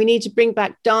singing. We need to bring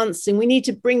back dancing. We need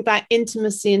to bring back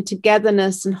intimacy and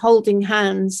togetherness and holding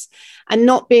hands and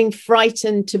not being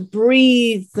frightened to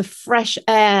breathe the fresh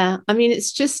air. I mean,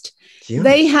 it's just,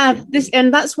 they have this,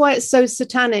 and that's why it's so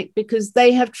satanic, because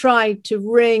they have tried to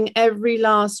wring every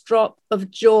last drop of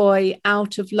joy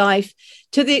out of life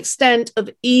to the extent of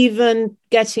even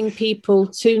getting people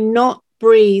to not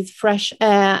breathe fresh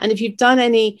air. And if you've done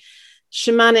any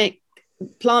shamanic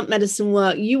plant medicine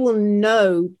work, you will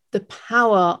know the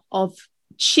power of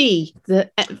chi,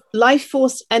 the life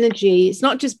force energy. It's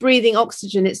not just breathing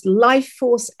oxygen, it's life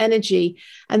force energy.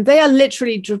 And they are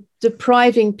literally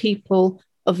depriving people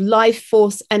of life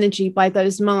force energy by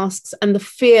those masks and the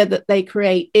fear that they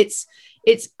create. It's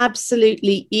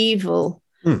absolutely evil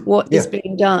what is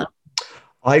being done.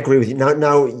 I agree with you.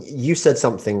 Now, you said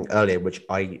something earlier, which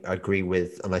I agree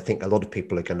with, and I think a lot of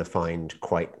people are going to find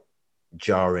quite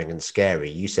jarring and scary.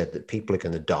 You said that people are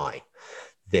going to die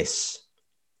this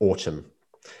autumn,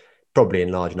 probably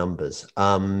in large numbers.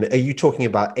 Are you talking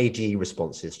about ADE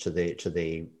responses to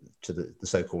the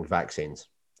so-called vaccines?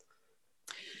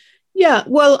 Yeah,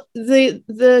 well,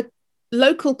 the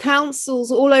local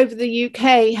councils all over the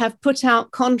UK have put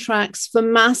out contracts for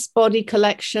mass body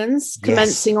collections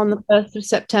commencing on the 1st of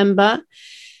September.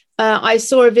 I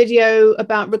saw a video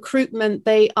about recruitment.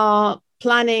 They are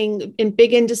planning in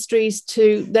big industries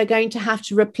they're going to have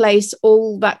to replace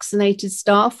all vaccinated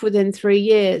staff within 3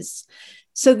 years.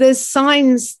 So there's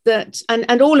signs that,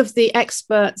 and all of the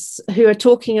experts who are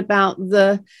talking about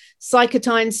the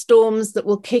cytokine storms that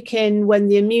will kick in when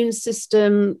the immune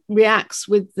system reacts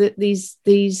with these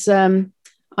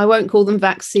I won't call them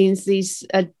vaccines, these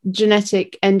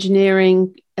genetic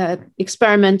engineering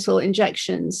experimental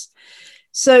injections.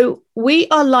 So we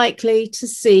are likely to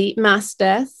see mass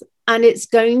death, and it's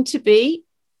going to be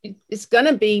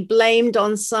blamed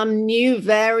on some new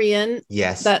variant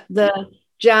that the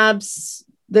jabs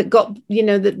that got,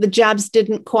 that the jabs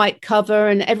didn't quite cover,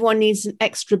 and everyone needs an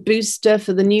extra booster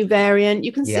for the new variant.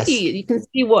 You can see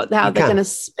how they're going to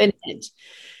spin it.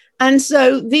 And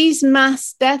so these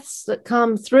mass deaths that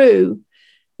come through,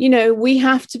 we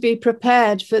have to be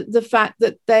prepared for the fact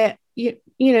that they're,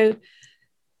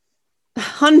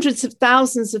 hundreds of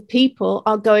thousands of people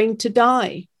are going to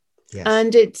die. Yes.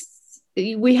 And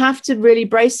we have to really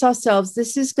brace ourselves.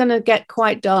 This is going to get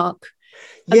quite dark.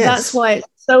 And that's why it's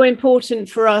so important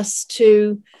for us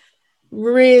to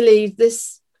really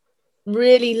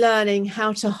learning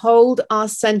how to hold our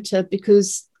center,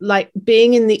 because like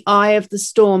being in the eye of the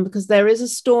storm, because there is a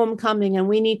storm coming, and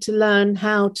we need to learn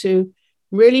how to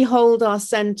really hold our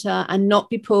center and not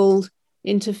be pulled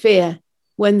into fear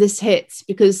when this hits,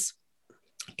 because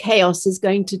chaos is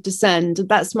going to descend.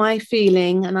 That's my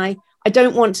feeling. And I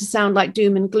don't want to sound like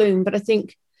doom and gloom, but I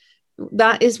think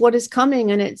that is what is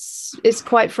coming, and it's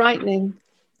quite frightening.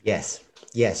 Yes.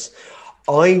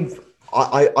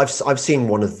 I've seen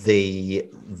one of the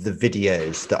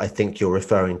videos that I think you're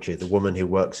referring to, the woman who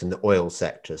works in the oil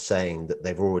sector saying that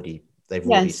they've already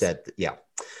said that. Yeah.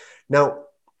 Now,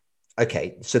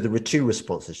 okay, so there were two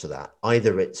responses to that.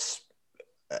 Either it's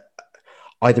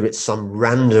some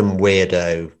random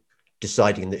weirdo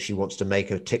deciding that she wants to make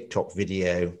a TikTok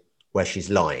video where she's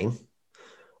lying,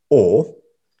 or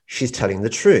she's telling the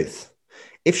truth.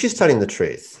 If she's telling the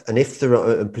truth, and if there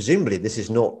are, and presumably this is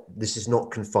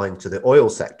not confined to the oil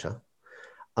sector,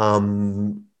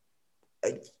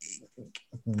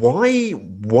 why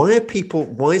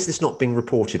is this not being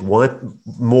reported? Why are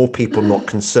more people not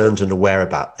concerned and aware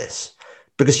about this?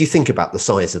 Because you think about the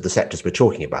size of the sectors we're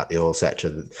talking about, the oil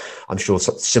sector. I'm sure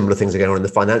similar things are going on in the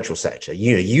financial sector.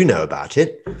 You know about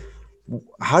it.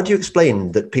 How do you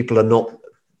explain that people are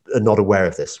not aware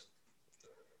of this?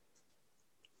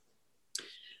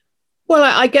 Well,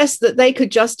 I guess that they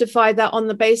could justify that on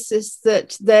the basis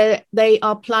that they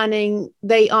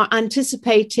are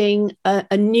anticipating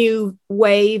a new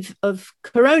wave of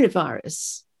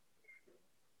coronavirus.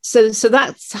 So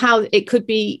that's how it could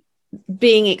be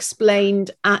being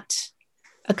explained at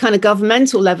a kind of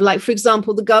governmental level. Like, for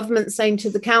example, the government saying to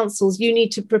the councils, you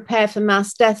need to prepare for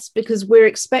mass deaths because we're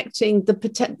expecting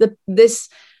this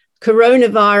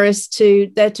coronavirus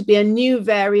to be a new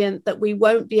variant that we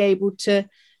won't be able to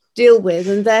deal with,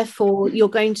 and therefore you're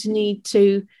going to need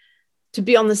to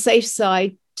be on the safe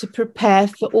side to prepare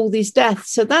for all these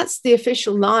deaths. So that's the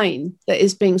official line that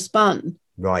is being spun.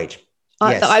 Right.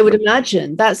 Yes. I would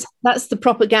imagine that's the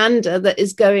propaganda that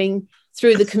is going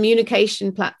through the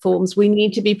communication platforms. We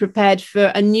need to be prepared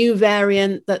for a new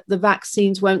variant that the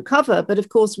vaccines won't cover. But of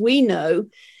course, we know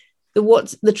that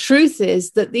what the truth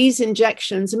is that these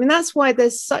injections, I mean, that's why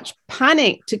there's such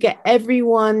panic to get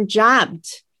everyone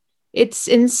jabbed. It's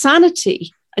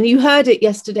insanity. And you heard it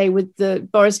yesterday with the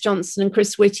Boris Johnson and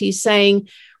Chris Whitty saying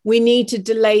we need to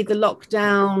delay the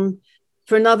lockdown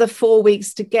for another 4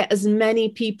 weeks to get as many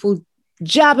people,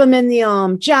 jab them in the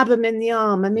arm.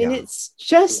 I mean, It's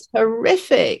just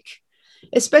horrific,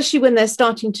 especially when they're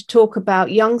starting to talk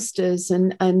about youngsters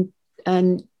and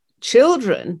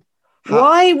children.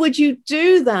 Why would you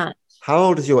do that? How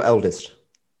old is your eldest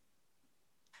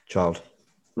child?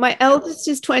 My eldest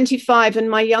is 25 and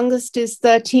my youngest is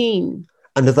 13.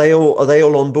 And are they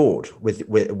all on board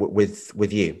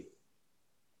with you?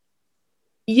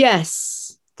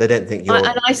 Yes. They don't think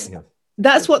you're...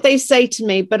 That's what they say to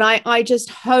me, but I just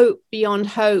hope beyond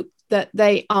hope that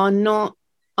they are not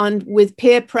with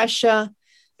peer pressure.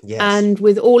 Yes. And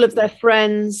with all of their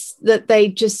friends, that they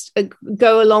just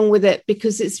go along with it,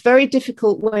 because it's very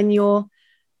difficult when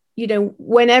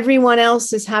when everyone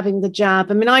else is having the jab.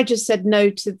 I mean, I just said no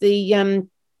to the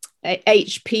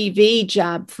HPV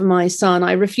jab for my son.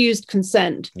 I refused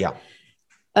consent. Yeah.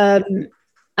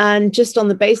 And just on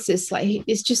the basis, like,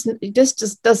 it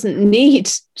just doesn't need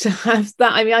to have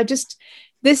that. I mean,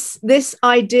 this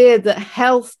idea that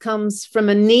health comes from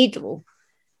a needle,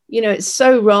 it's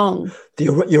so wrong.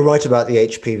 You're right about the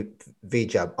HPV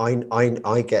jab.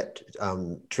 I get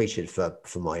treated for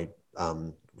my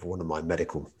for one of my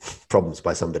medical problems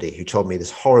by somebody who told me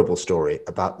this horrible story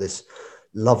about this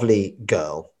lovely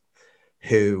girl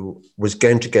who was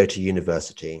going to go to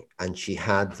university, and she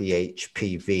had the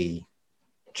HPV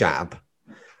jab,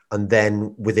 and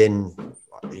then within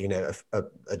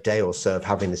a day or so of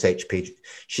having this HPV,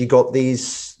 she got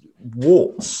these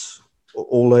warts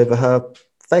all over her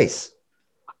face.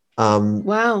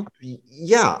 Wow.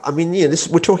 Yeah, I mean,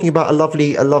 we're talking about a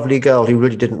lovely girl who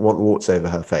really didn't want warts over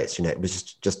her face. It was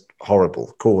just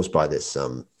horrible, caused by this.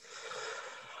 So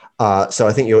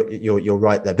I think you're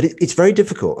right there, but it's very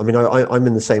difficult. I mean, I'm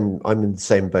in the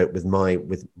same boat with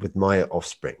my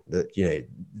offspring. That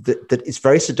that it's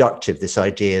very seductive, this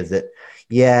idea that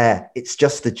it's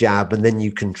just the jab, and then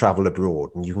you can travel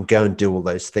abroad and you can go and do all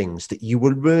those things that you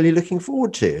were really looking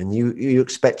forward to and you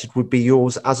expected would be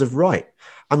yours as of right.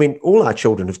 I mean, all our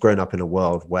children have grown up in a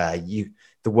world where the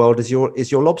world is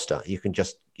your lobster. You can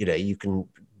just you can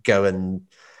go and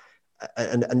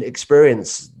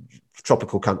experience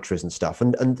tropical countries and stuff,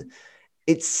 and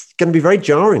it's going to be very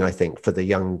jarring, I think, for the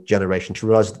young generation to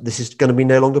realize that this is going to be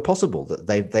no longer possible,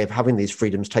 that they're having these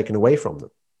freedoms taken away from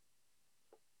them.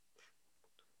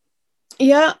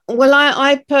 Yeah, well,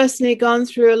 I personally gone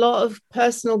through a lot of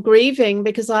personal grieving,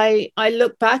 because I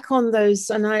look back on those,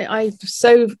 and I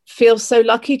feel so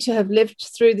lucky to have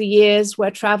lived through the years where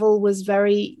travel was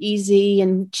very easy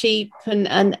and cheap,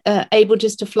 and able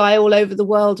just to fly all over the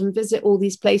world and visit all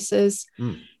these places.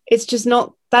 It's just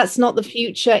that's not the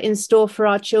future in store for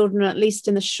our children, at least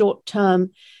in the short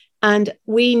term. And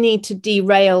we need to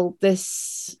derail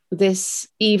this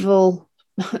evil,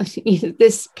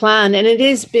 this plan. And it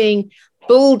is being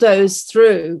bulldozed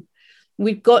through.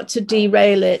 We've got to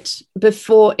derail it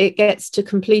before it gets to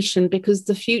completion, because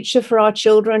the future for our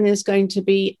children is going to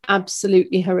be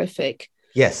absolutely horrific.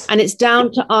 Yes. And it's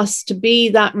down to us to be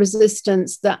that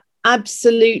resistance that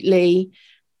absolutely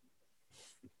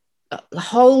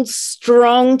holds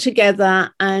strong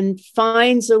together and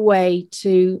finds a way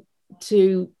to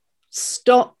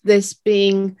stop this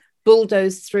being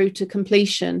bulldozed through to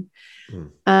completion.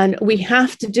 And we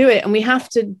have to do it, and we have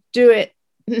to do it.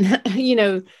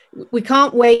 We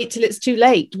can't wait till it's too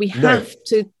late. We have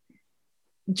to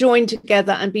join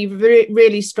together and be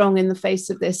really strong in the face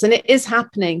of this. And it is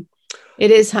happening.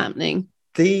 It is happening.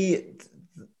 If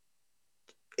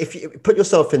you put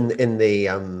yourself in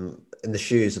the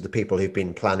shoes of the people who've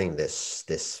been planning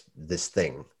this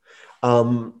thing,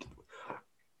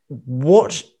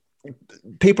 what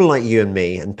people like you and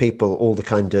me, and all the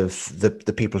kind of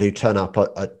the people who turn up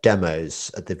at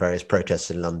demos at the various protests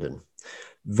in London,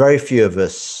 very few of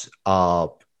us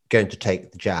are going to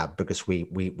take the jab because we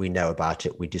know about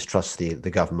it. We distrust the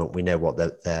government. We know what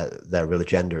their real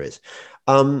agenda is.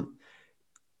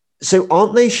 So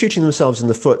aren't they shooting themselves in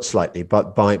the foot slightly,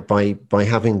 but by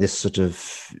having this sort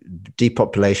of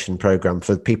depopulation program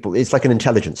for people? It's like an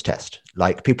intelligence test.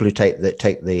 Like, people who take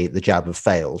the jab have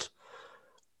failed.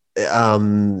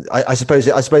 I suppose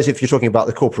if you're talking about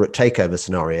the corporate takeover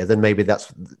scenario, then maybe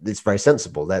it's very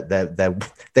sensible.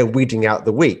 They're weeding out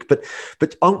the weak, but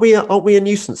aren't we a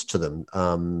nuisance to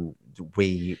them?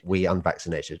 We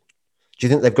unvaccinated. Do you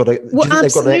think they've got a? Well, do you think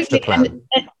they've got an extra plan?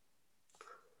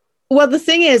 Well, the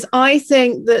thing is, I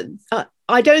think that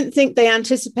I don't think they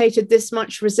anticipated this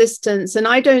much resistance, and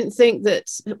I don't think that.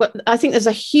 I think there's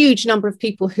a huge number of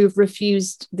people who've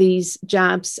refused these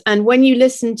jabs. And when you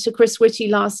listened to Chris Whitty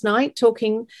last night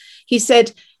talking, he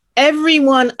said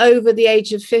everyone over the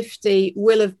age of 50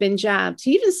 will have been jabbed.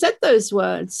 He even said those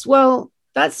words. Well,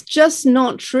 that's just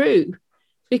not true,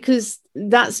 because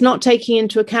that's not taking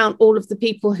into account all of the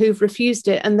people who've refused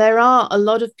it. And there are a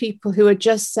lot of people who are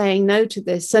just saying no to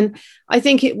this. And I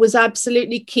think it was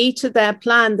absolutely key to their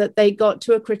plan that they got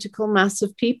to a critical mass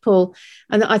of people.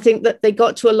 And I think that they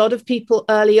got to a lot of people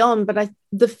early on. But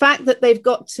the fact that they've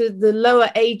got to the lower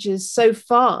ages so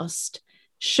fast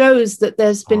shows that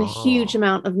there's been a huge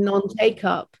amount of non-take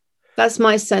up. That's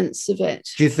my sense of it.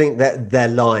 Do you think that they're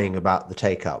lying about the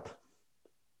take up?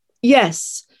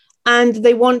 Yes. And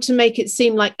they want to make it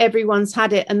seem like everyone's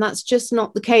had it, and that's just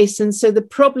not the case. And so the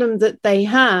problem that they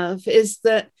have is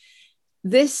that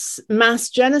this mass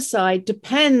genocide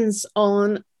depends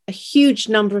on a huge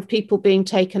number of people being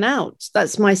taken out.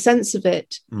 That's my sense of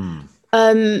it.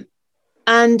 And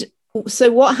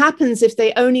so what happens if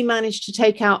they only manage to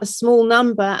take out a small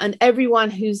number, and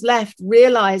everyone who's left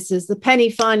realizes the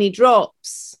penny finally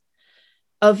drops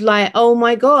of like, oh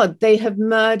my God, they have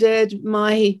murdered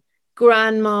my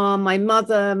grandma, my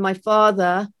mother, my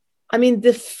father. I mean,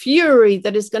 the fury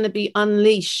that is going to be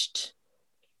unleashed,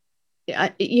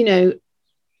 it's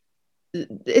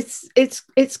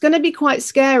going to be quite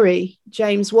scary,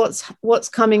 James, what's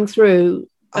coming through.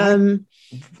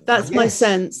 That's my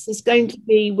sense.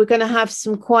 We're going to have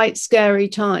some quite scary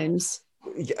times.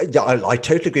 Yeah, I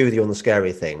totally agree with you on the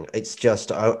scary thing. It's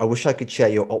just, I wish I could share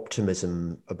your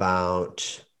optimism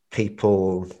about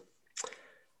people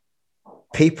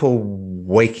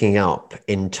waking up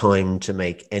in time to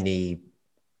make any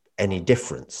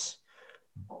difference,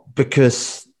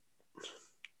 because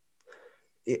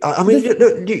I mean,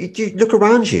 look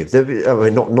around you. I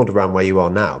mean, not around where you are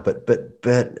now, but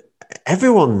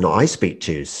everyone I speak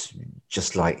to is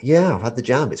just like, yeah, I've had the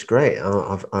jab. It's great.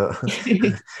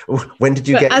 When did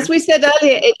you get? As we said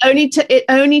earlier, it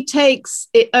only takes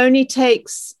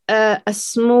a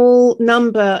small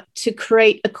number to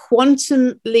create a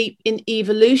quantum leap in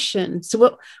evolution.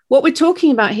 So what we're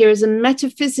talking about here is a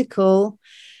metaphysical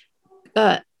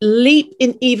leap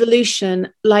in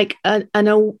evolution, like a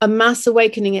mass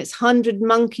awakening. It's 100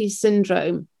 monkey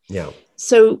syndrome. Yeah.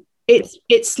 So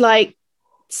it's like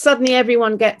suddenly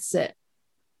everyone gets it.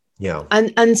 Yeah.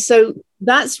 And so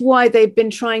that's why they've been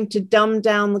trying to dumb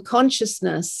down the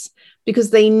consciousness,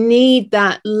 because they need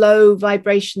that low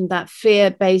vibration, that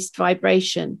fear-based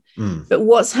vibration. But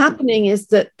what's happening is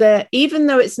that even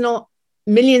though it's not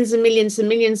millions and millions and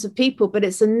millions of people, but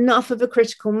it's enough of a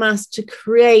critical mass to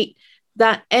create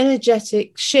that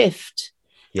energetic shift.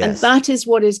 Yes. And that is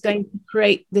what is going to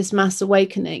create this mass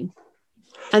awakening.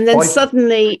 And then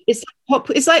suddenly it's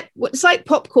like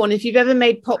popcorn. If you've ever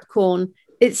made popcorn,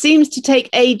 it seems to take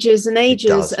ages and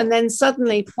ages, and then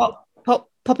suddenly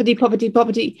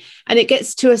poppity, and it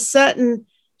gets to a certain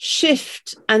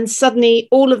shift, and suddenly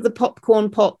all of the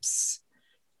popcorn pops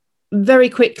very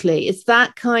quickly. It's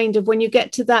that kind of, when you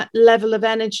get to that level of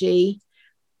energy,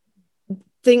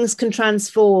 things can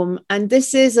transform, and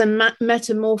this is a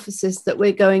metamorphosis that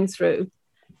we're going through.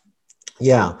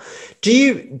 Yeah. Do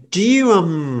you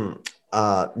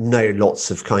know lots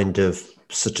of kind of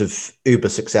sort of uber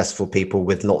successful people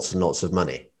with lots and lots of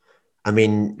money? I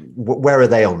mean, where are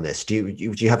they on this? Do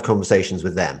you have conversations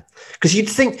with them? Because you'd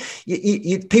think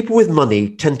people with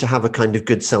money tend to have a kind of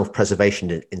good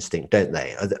self-preservation instinct, don't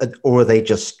they? Or are they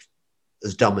just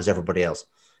as dumb as everybody else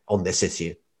on this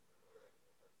issue?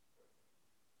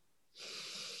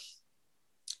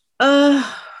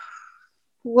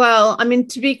 Well, I mean,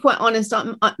 to be quite honest,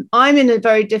 I'm in a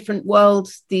very different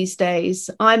world these days.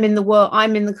 I'm in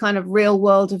the kind of real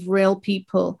world of real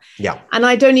people. Yeah. And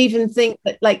I don't even think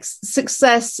that like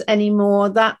success anymore,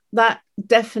 that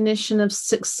definition of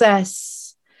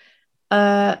success,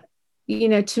 to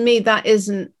me, that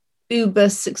isn't uber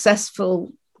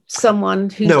successful. Someone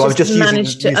who just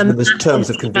managed to them as terms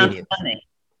of convenience. Money.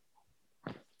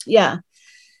 Yeah.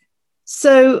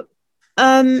 So,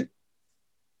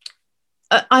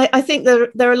 I think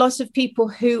there are lots of people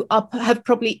who have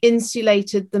probably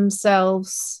insulated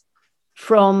themselves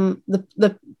from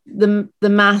the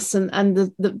mass and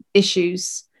the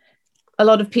issues. A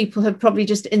lot of people have probably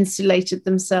just insulated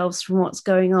themselves from what's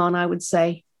going on, I would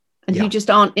say. and who just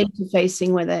aren't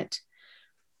interfacing with it.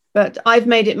 But I've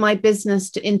made it my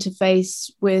business to interface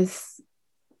with,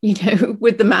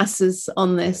 with the masses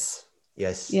on this.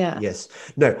 Yes.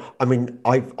 No, I mean,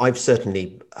 I've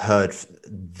certainly heard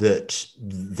that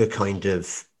the kind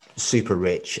of super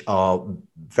rich are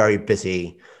very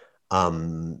busy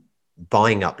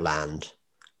buying up land,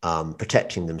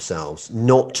 protecting themselves,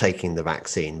 not taking the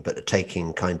vaccine, but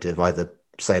taking kind of either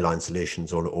saline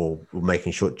solutions or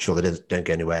making sure they don't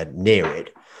go anywhere near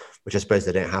it, which I suppose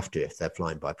they don't have to if they're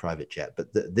flying by private jet. But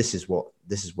this is what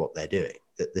they're doing.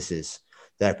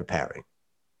 They're preparing.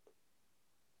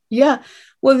 Yeah.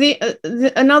 Well,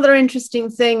 another interesting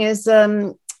thing is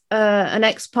an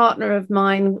ex-partner of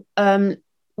mine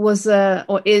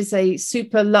is a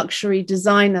super luxury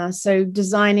designer, so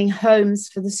designing homes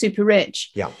for the super rich.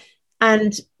 Yeah.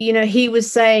 And he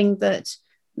was saying that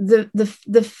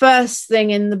the first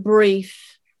thing in the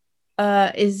brief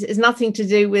is nothing to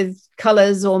do with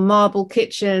colors or marble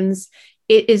kitchens.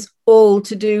 It is all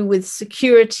to do with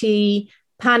security,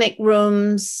 panic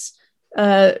rooms,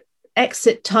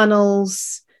 exit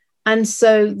tunnels. And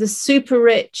so the super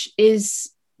rich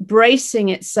is bracing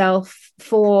itself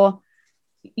for,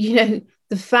 the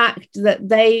fact that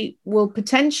they will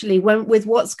potentially, with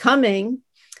what's coming,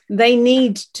 they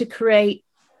need to create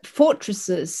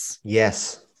fortresses.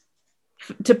 Yes.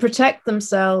 To protect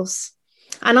themselves.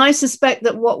 And I suspect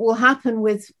that what will happen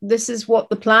this is what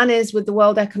the plan is with the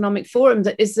World Economic Forum,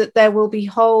 that there will be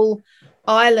whole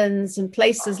islands and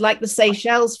places like the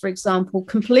Seychelles, for example,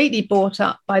 completely bought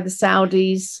up by the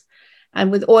Saudis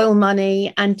and with oil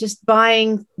money, and just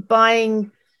buying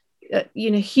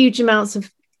huge amounts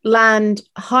of land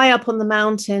high up on the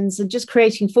mountains and just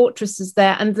creating fortresses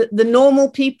there. And the normal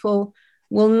people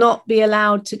will not be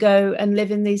allowed to go and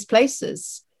live in these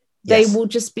places. They will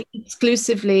just be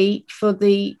exclusively for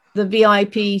the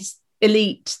VIP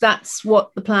elite. That's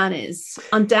what the plan is,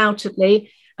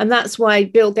 undoubtedly. And that's why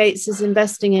Bill Gates is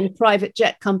investing in private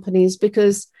jet companies,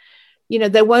 because,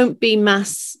 there won't be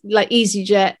mass like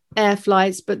EasyJet air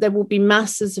flights, but there will be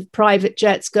masses of private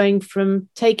jets going from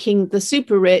taking the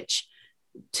super rich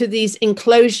to these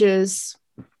enclosures,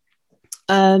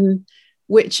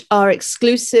 which are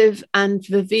exclusive and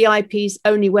the VIPs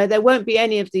only, where there won't be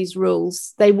any of these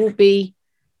rules. They will be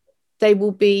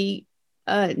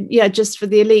just for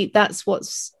the elite. That's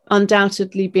what's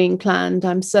undoubtedly being planned.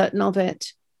 I'm certain of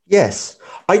it. Yes,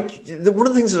 one of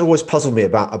the things that always puzzled me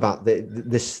about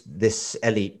this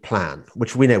elite plan,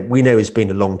 which we know has been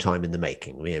a long time in the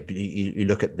making. You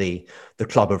look at the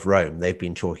Club of Rome; they've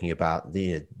been talking about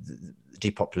the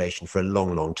depopulation for a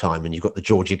long time, and you've got the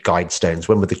Georgia Guidestones.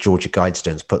 When were the Georgia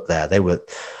Guidestones put there? They were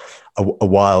a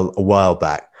while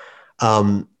back.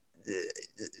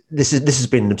 This has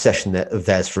been an obsession of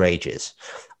theirs for ages.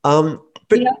 But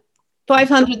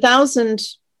 500,000,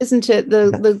 isn't it?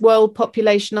 The world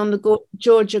population on the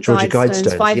Georgia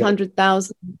Guidestones,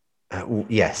 500,000.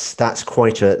 Yes, that's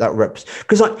quite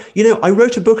because I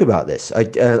wrote a book about this. I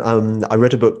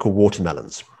wrote a book called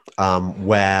Watermelons,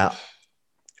 where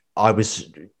I was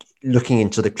looking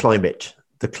into the climate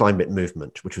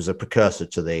movement, which was a precursor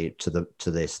to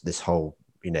this whole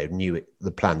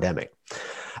the pandemic,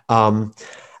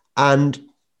 and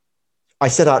I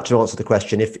set out to answer the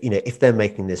question: if they're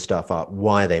making this stuff up,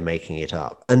 why are they making it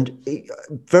up? And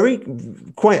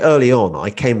quite early on, I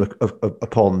came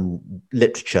upon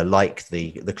literature like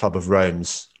the Club of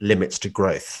Rome's Limits to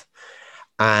Growth.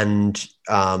 And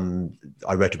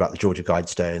I wrote about the Georgia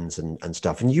Guidestones and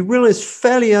stuff. And you realize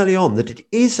fairly early on that it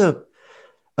is an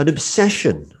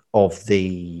obsession of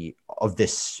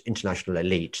this international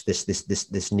elite,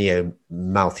 this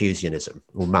neo-Malthusianism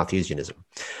or Malthusianism.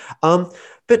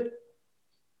 But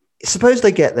suppose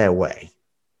they get their way.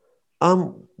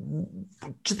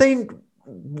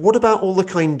 What about all the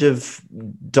kind of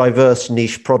diverse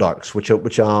niche products, which are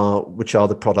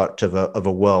the product of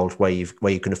a world where you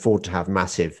can afford to have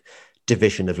massive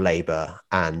division of labor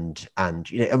and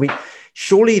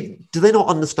surely do they not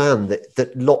understand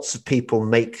that lots of people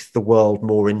make the world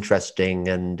more interesting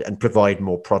and provide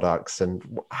more products? And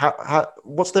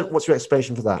what's your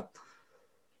explanation for that?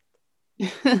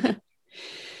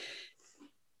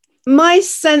 My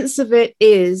sense of it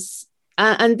is,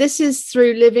 and this is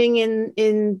through living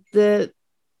in the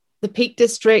Peak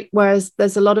District, whereas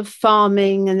there's a lot of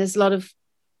farming and there's a lot of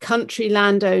country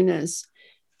landowners.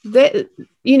 There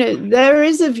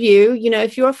is a view,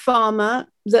 if you're a farmer,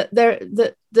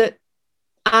 that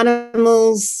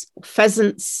animals,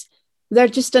 pheasants, they're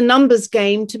just a numbers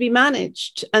game to be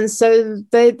managed, and so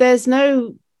there's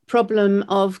no problem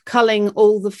of culling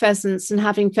all the pheasants and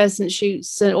having pheasant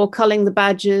shoots, or culling the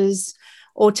badgers,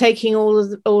 or taking all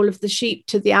of the sheep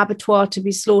to the abattoir to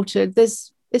be slaughtered.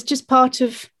 It's just part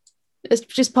of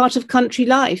country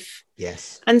life.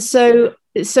 Yes. And so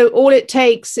all it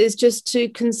takes is just to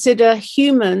consider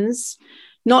humans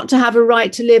not to have a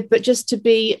right to live, but just to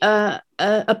be a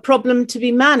problem to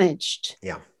be managed.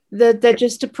 Yeah. They're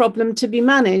just a problem to be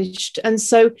managed. And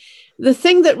so the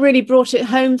thing that really brought it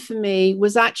home for me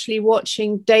was actually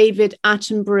watching David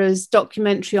Attenborough's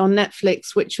documentary on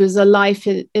Netflix, which was A Life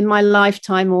in My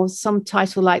Lifetime, or some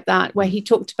title like that, where he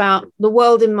talked about the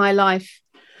world in my life,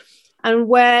 and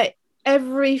where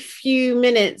every few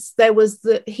minutes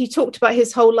he talked about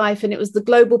his whole life, and it was the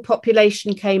global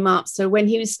population came up. So when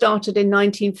he started in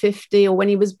 1950, or when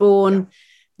he was born,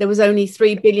 there was only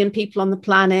 3 billion people on the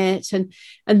planet, and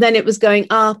then it was going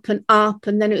up and up,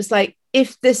 and then it was like,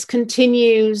 if this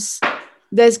continues,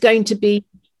 there's going to be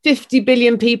 50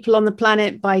 billion people on the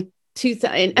planet by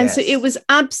 2000. And so it was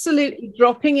absolutely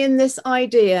dropping in this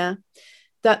idea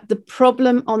that the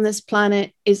problem on this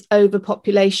planet is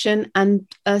overpopulation. And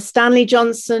Stanley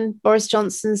Johnson, Boris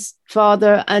Johnson's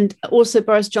father, and also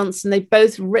Boris Johnson, they've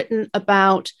both written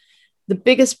about the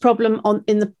biggest problem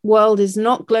in the world is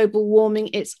not global warming,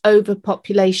 it's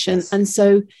overpopulation. Yes. And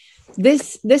so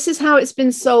this is how it's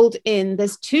been sold in.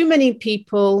 There's too many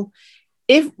people.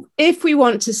 If we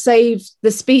want to save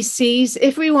the species,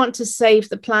 if we want to save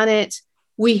the planet,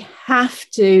 we have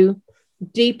to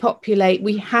depopulate.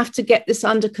 We have to get this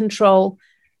under control.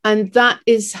 And that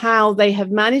is how they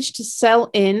have managed to sell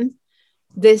in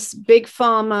this big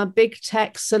pharma, big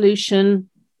tech solution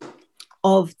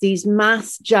of these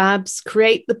mass jabs,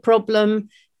 create the problem,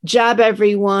 jab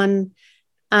everyone.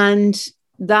 And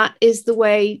that is the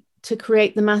way to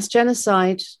create the mass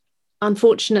genocide,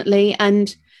 unfortunately.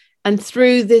 And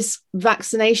through this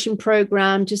vaccination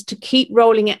program, just to keep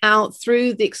rolling it out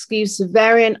through the excuse of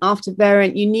variant after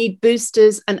variant, you need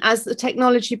boosters. And as the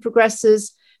technology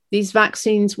progresses, these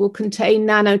vaccines will contain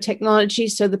nanotechnology.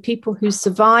 So the people who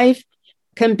survive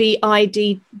can be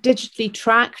ID digitally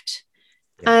tracked.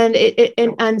 Yeah.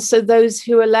 And so those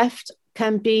who are left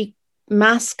can be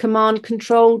mass command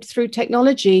controlled through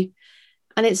technology.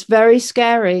 And it's very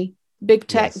scary. Big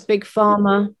tech, yes. Big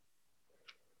pharma.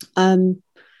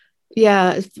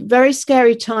 Very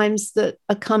scary times that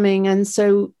are coming. And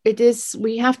so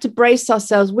we have to brace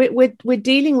ourselves. We're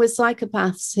dealing with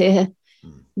psychopaths here.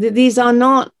 These are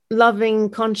not loving,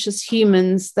 conscious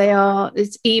humans.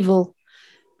 It's evil.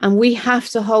 And we have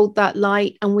to hold that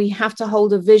light, and we have to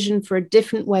hold a vision for a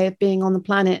different way of being on the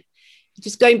planet.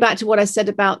 Just going back to what I said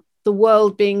about the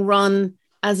world being run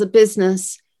as a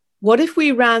business. What if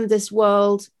we ran this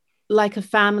world like a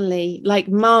family, like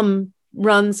mum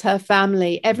runs her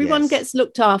family? Everyone gets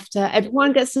looked after.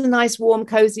 Everyone gets a nice, warm,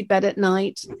 cozy bed at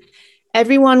night.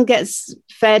 Everyone gets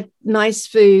fed nice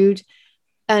food.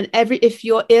 And if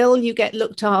you're ill, you get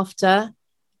looked after.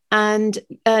 And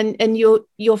you're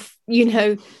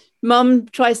mum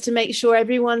tries to make sure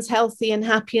everyone's healthy and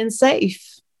happy and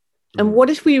safe. And what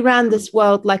if we ran this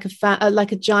world like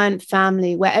a giant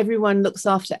family where everyone looks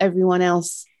after everyone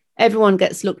else? Everyone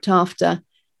gets looked after,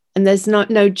 and there's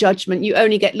no judgment. You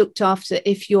only get looked after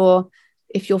if you're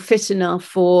fit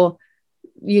enough, or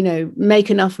make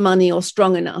enough money, or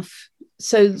strong enough.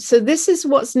 So this is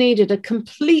what's needed: a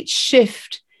complete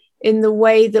shift in the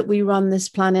way that we run this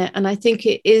planet. And I think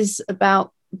it is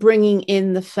about bringing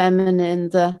in the feminine,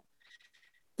 the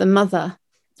mother,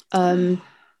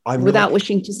 without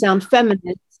wishing to sound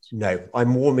feminist. No,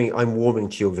 I'm warming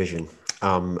to your vision.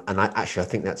 And I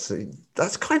think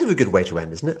that's kind of a good way to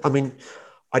end, isn't it? I mean,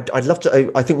 I'd love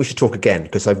to. I think we should talk again,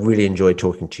 because I've really enjoyed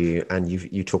talking to you, and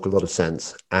you talk a lot of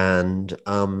sense. And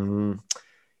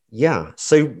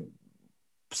so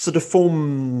sort of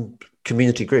form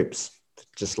community groups,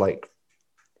 just like.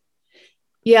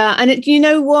 Yeah, and you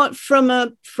know what? From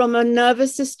a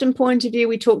nervous system point of view,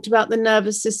 we talked about the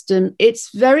nervous system.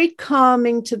 It's very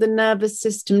calming to the nervous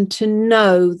system to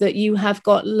know that you have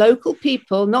got local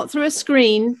people, not through a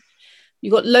screen.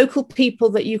 You've got local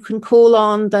people that you can call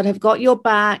on, that have got your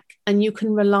back, and you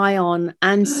can rely on.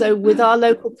 And so with our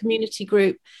local community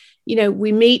group,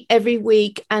 we meet every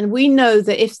week, and we know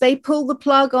that if they pull the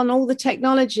plug on all the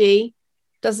technology,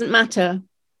 doesn't matter.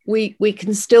 We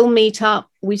can still meet up.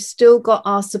 We've still got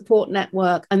our support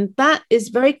network. And that is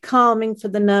very calming for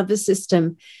the nervous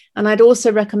system. And I'd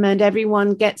also recommend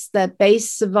everyone gets their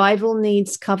base survival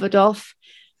needs covered off.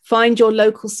 Find your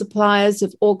local suppliers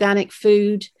of organic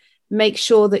food. Make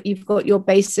sure that you've got your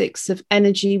basics of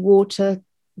energy, water,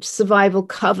 survival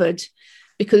covered.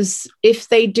 Because if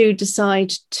they do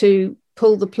decide to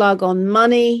pull the plug on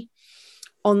money,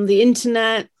 on the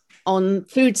internet, on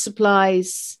food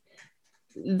supplies,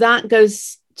 that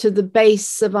goes the base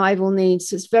survival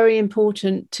needs. It's very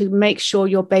important to make sure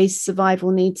your base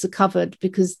survival needs are covered,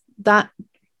 because that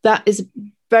is a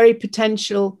very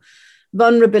potential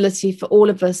vulnerability for all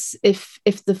of us if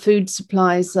the food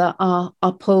supplies are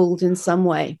pulled in some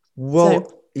way. Well,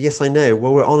 so, yes, I know.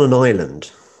 Well, we're on an island,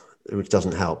 which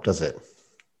doesn't help, does it?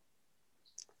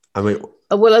 I mean,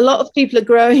 well, a lot of people are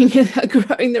growing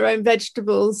their own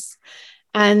vegetables,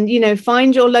 and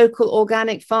find your local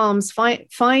organic farms,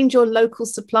 find your local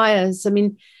suppliers. I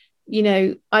mean,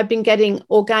 I've been getting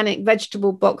organic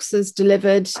vegetable boxes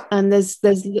delivered, and there's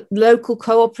local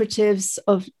cooperatives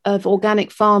of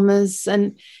organic farmers,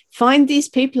 and find these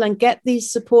people and get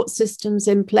these support systems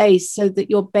in place so that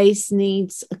your base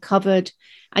needs are covered,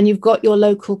 and you've got your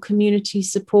local community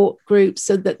support groups,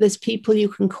 so that there's people you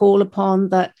can call upon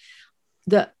that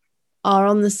are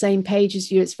on the same page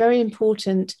as you. It's very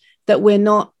important that we're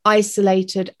not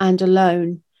isolated and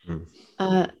alone.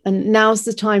 And now's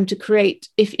the time to create,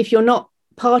 if you're not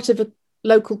part of a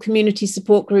local community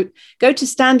support group, go to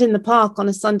Stand in the Park on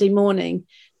a Sunday morning.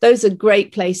 Those are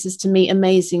great places to meet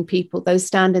amazing people. Those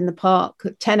Stand in the Park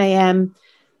at 10 a.m.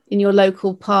 in your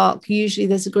local park. Usually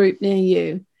there's a group near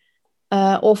you.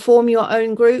 Or form your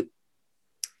own group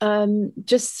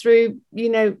just through,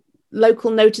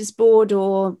 local notice board,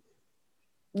 or,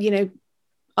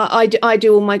 I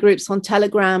do all my groups on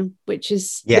Telegram, which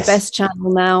is the best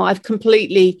channel now. I've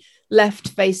completely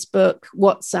left Facebook,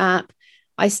 WhatsApp.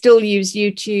 I still use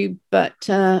YouTube, but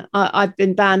I've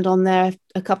been banned on there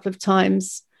a couple of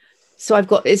times. So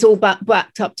it's all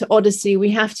backed up to Odyssey.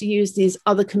 We have to use these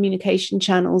other communication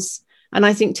channels. And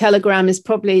I think Telegram is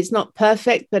it's not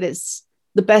perfect, but it's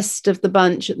the best of the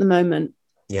bunch at the moment.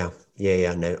 Yeah.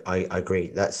 No, I agree.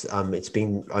 That's it's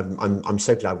been. I'm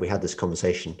so glad we had this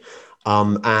conversation.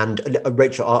 And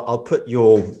Rachel, I'll put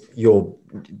your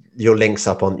links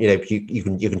up on.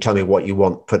 You can tell me what you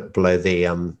want put below the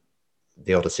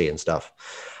Odyssey and stuff.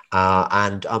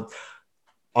 And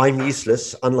I'm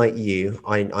useless, unlike you.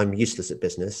 I'm useless at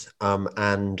business,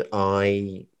 and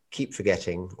I keep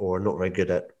forgetting, or not very good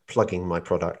at plugging my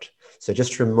product. So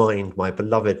just to remind my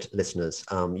beloved listeners,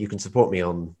 you can support me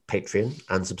on Patreon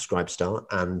and Subscribestar,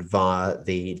 and via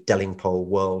the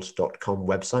dellingpoleworld.com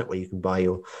website, where you can buy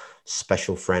your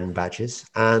special friend badges.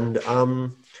 And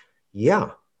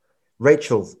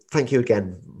Rachel, thank you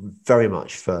again very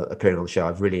much for appearing on the show.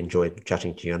 I've really enjoyed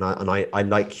chatting to you, and I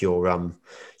like your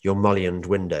mullioned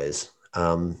windows.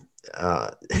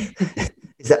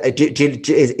 Is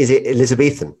it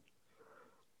Elizabethan?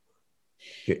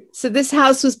 So this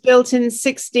house was built in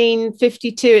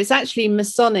 1652. It's actually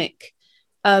Masonic,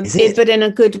 but in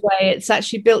a good way. It's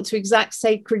actually built to exact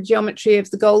sacred geometry of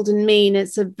the golden mean.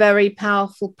 It's a very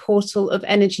powerful portal of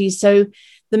energy. So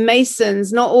the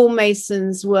Masons, not all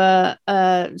Masons were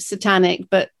satanic,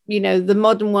 but the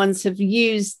modern ones have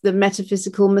used the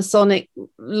metaphysical Masonic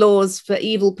laws for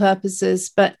evil purposes.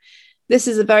 But this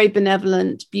is a very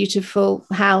benevolent, beautiful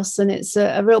house, and it's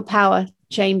a real power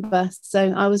chamber.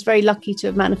 So I was very lucky to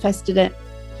have manifested it.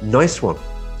 Nice one.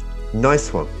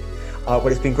 Well,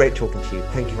 it's been great talking to you.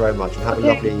 Thank you very much, and have a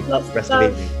lovely rest of the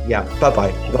evening. Yeah,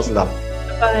 bye-bye. Lots of love.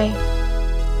 Bye.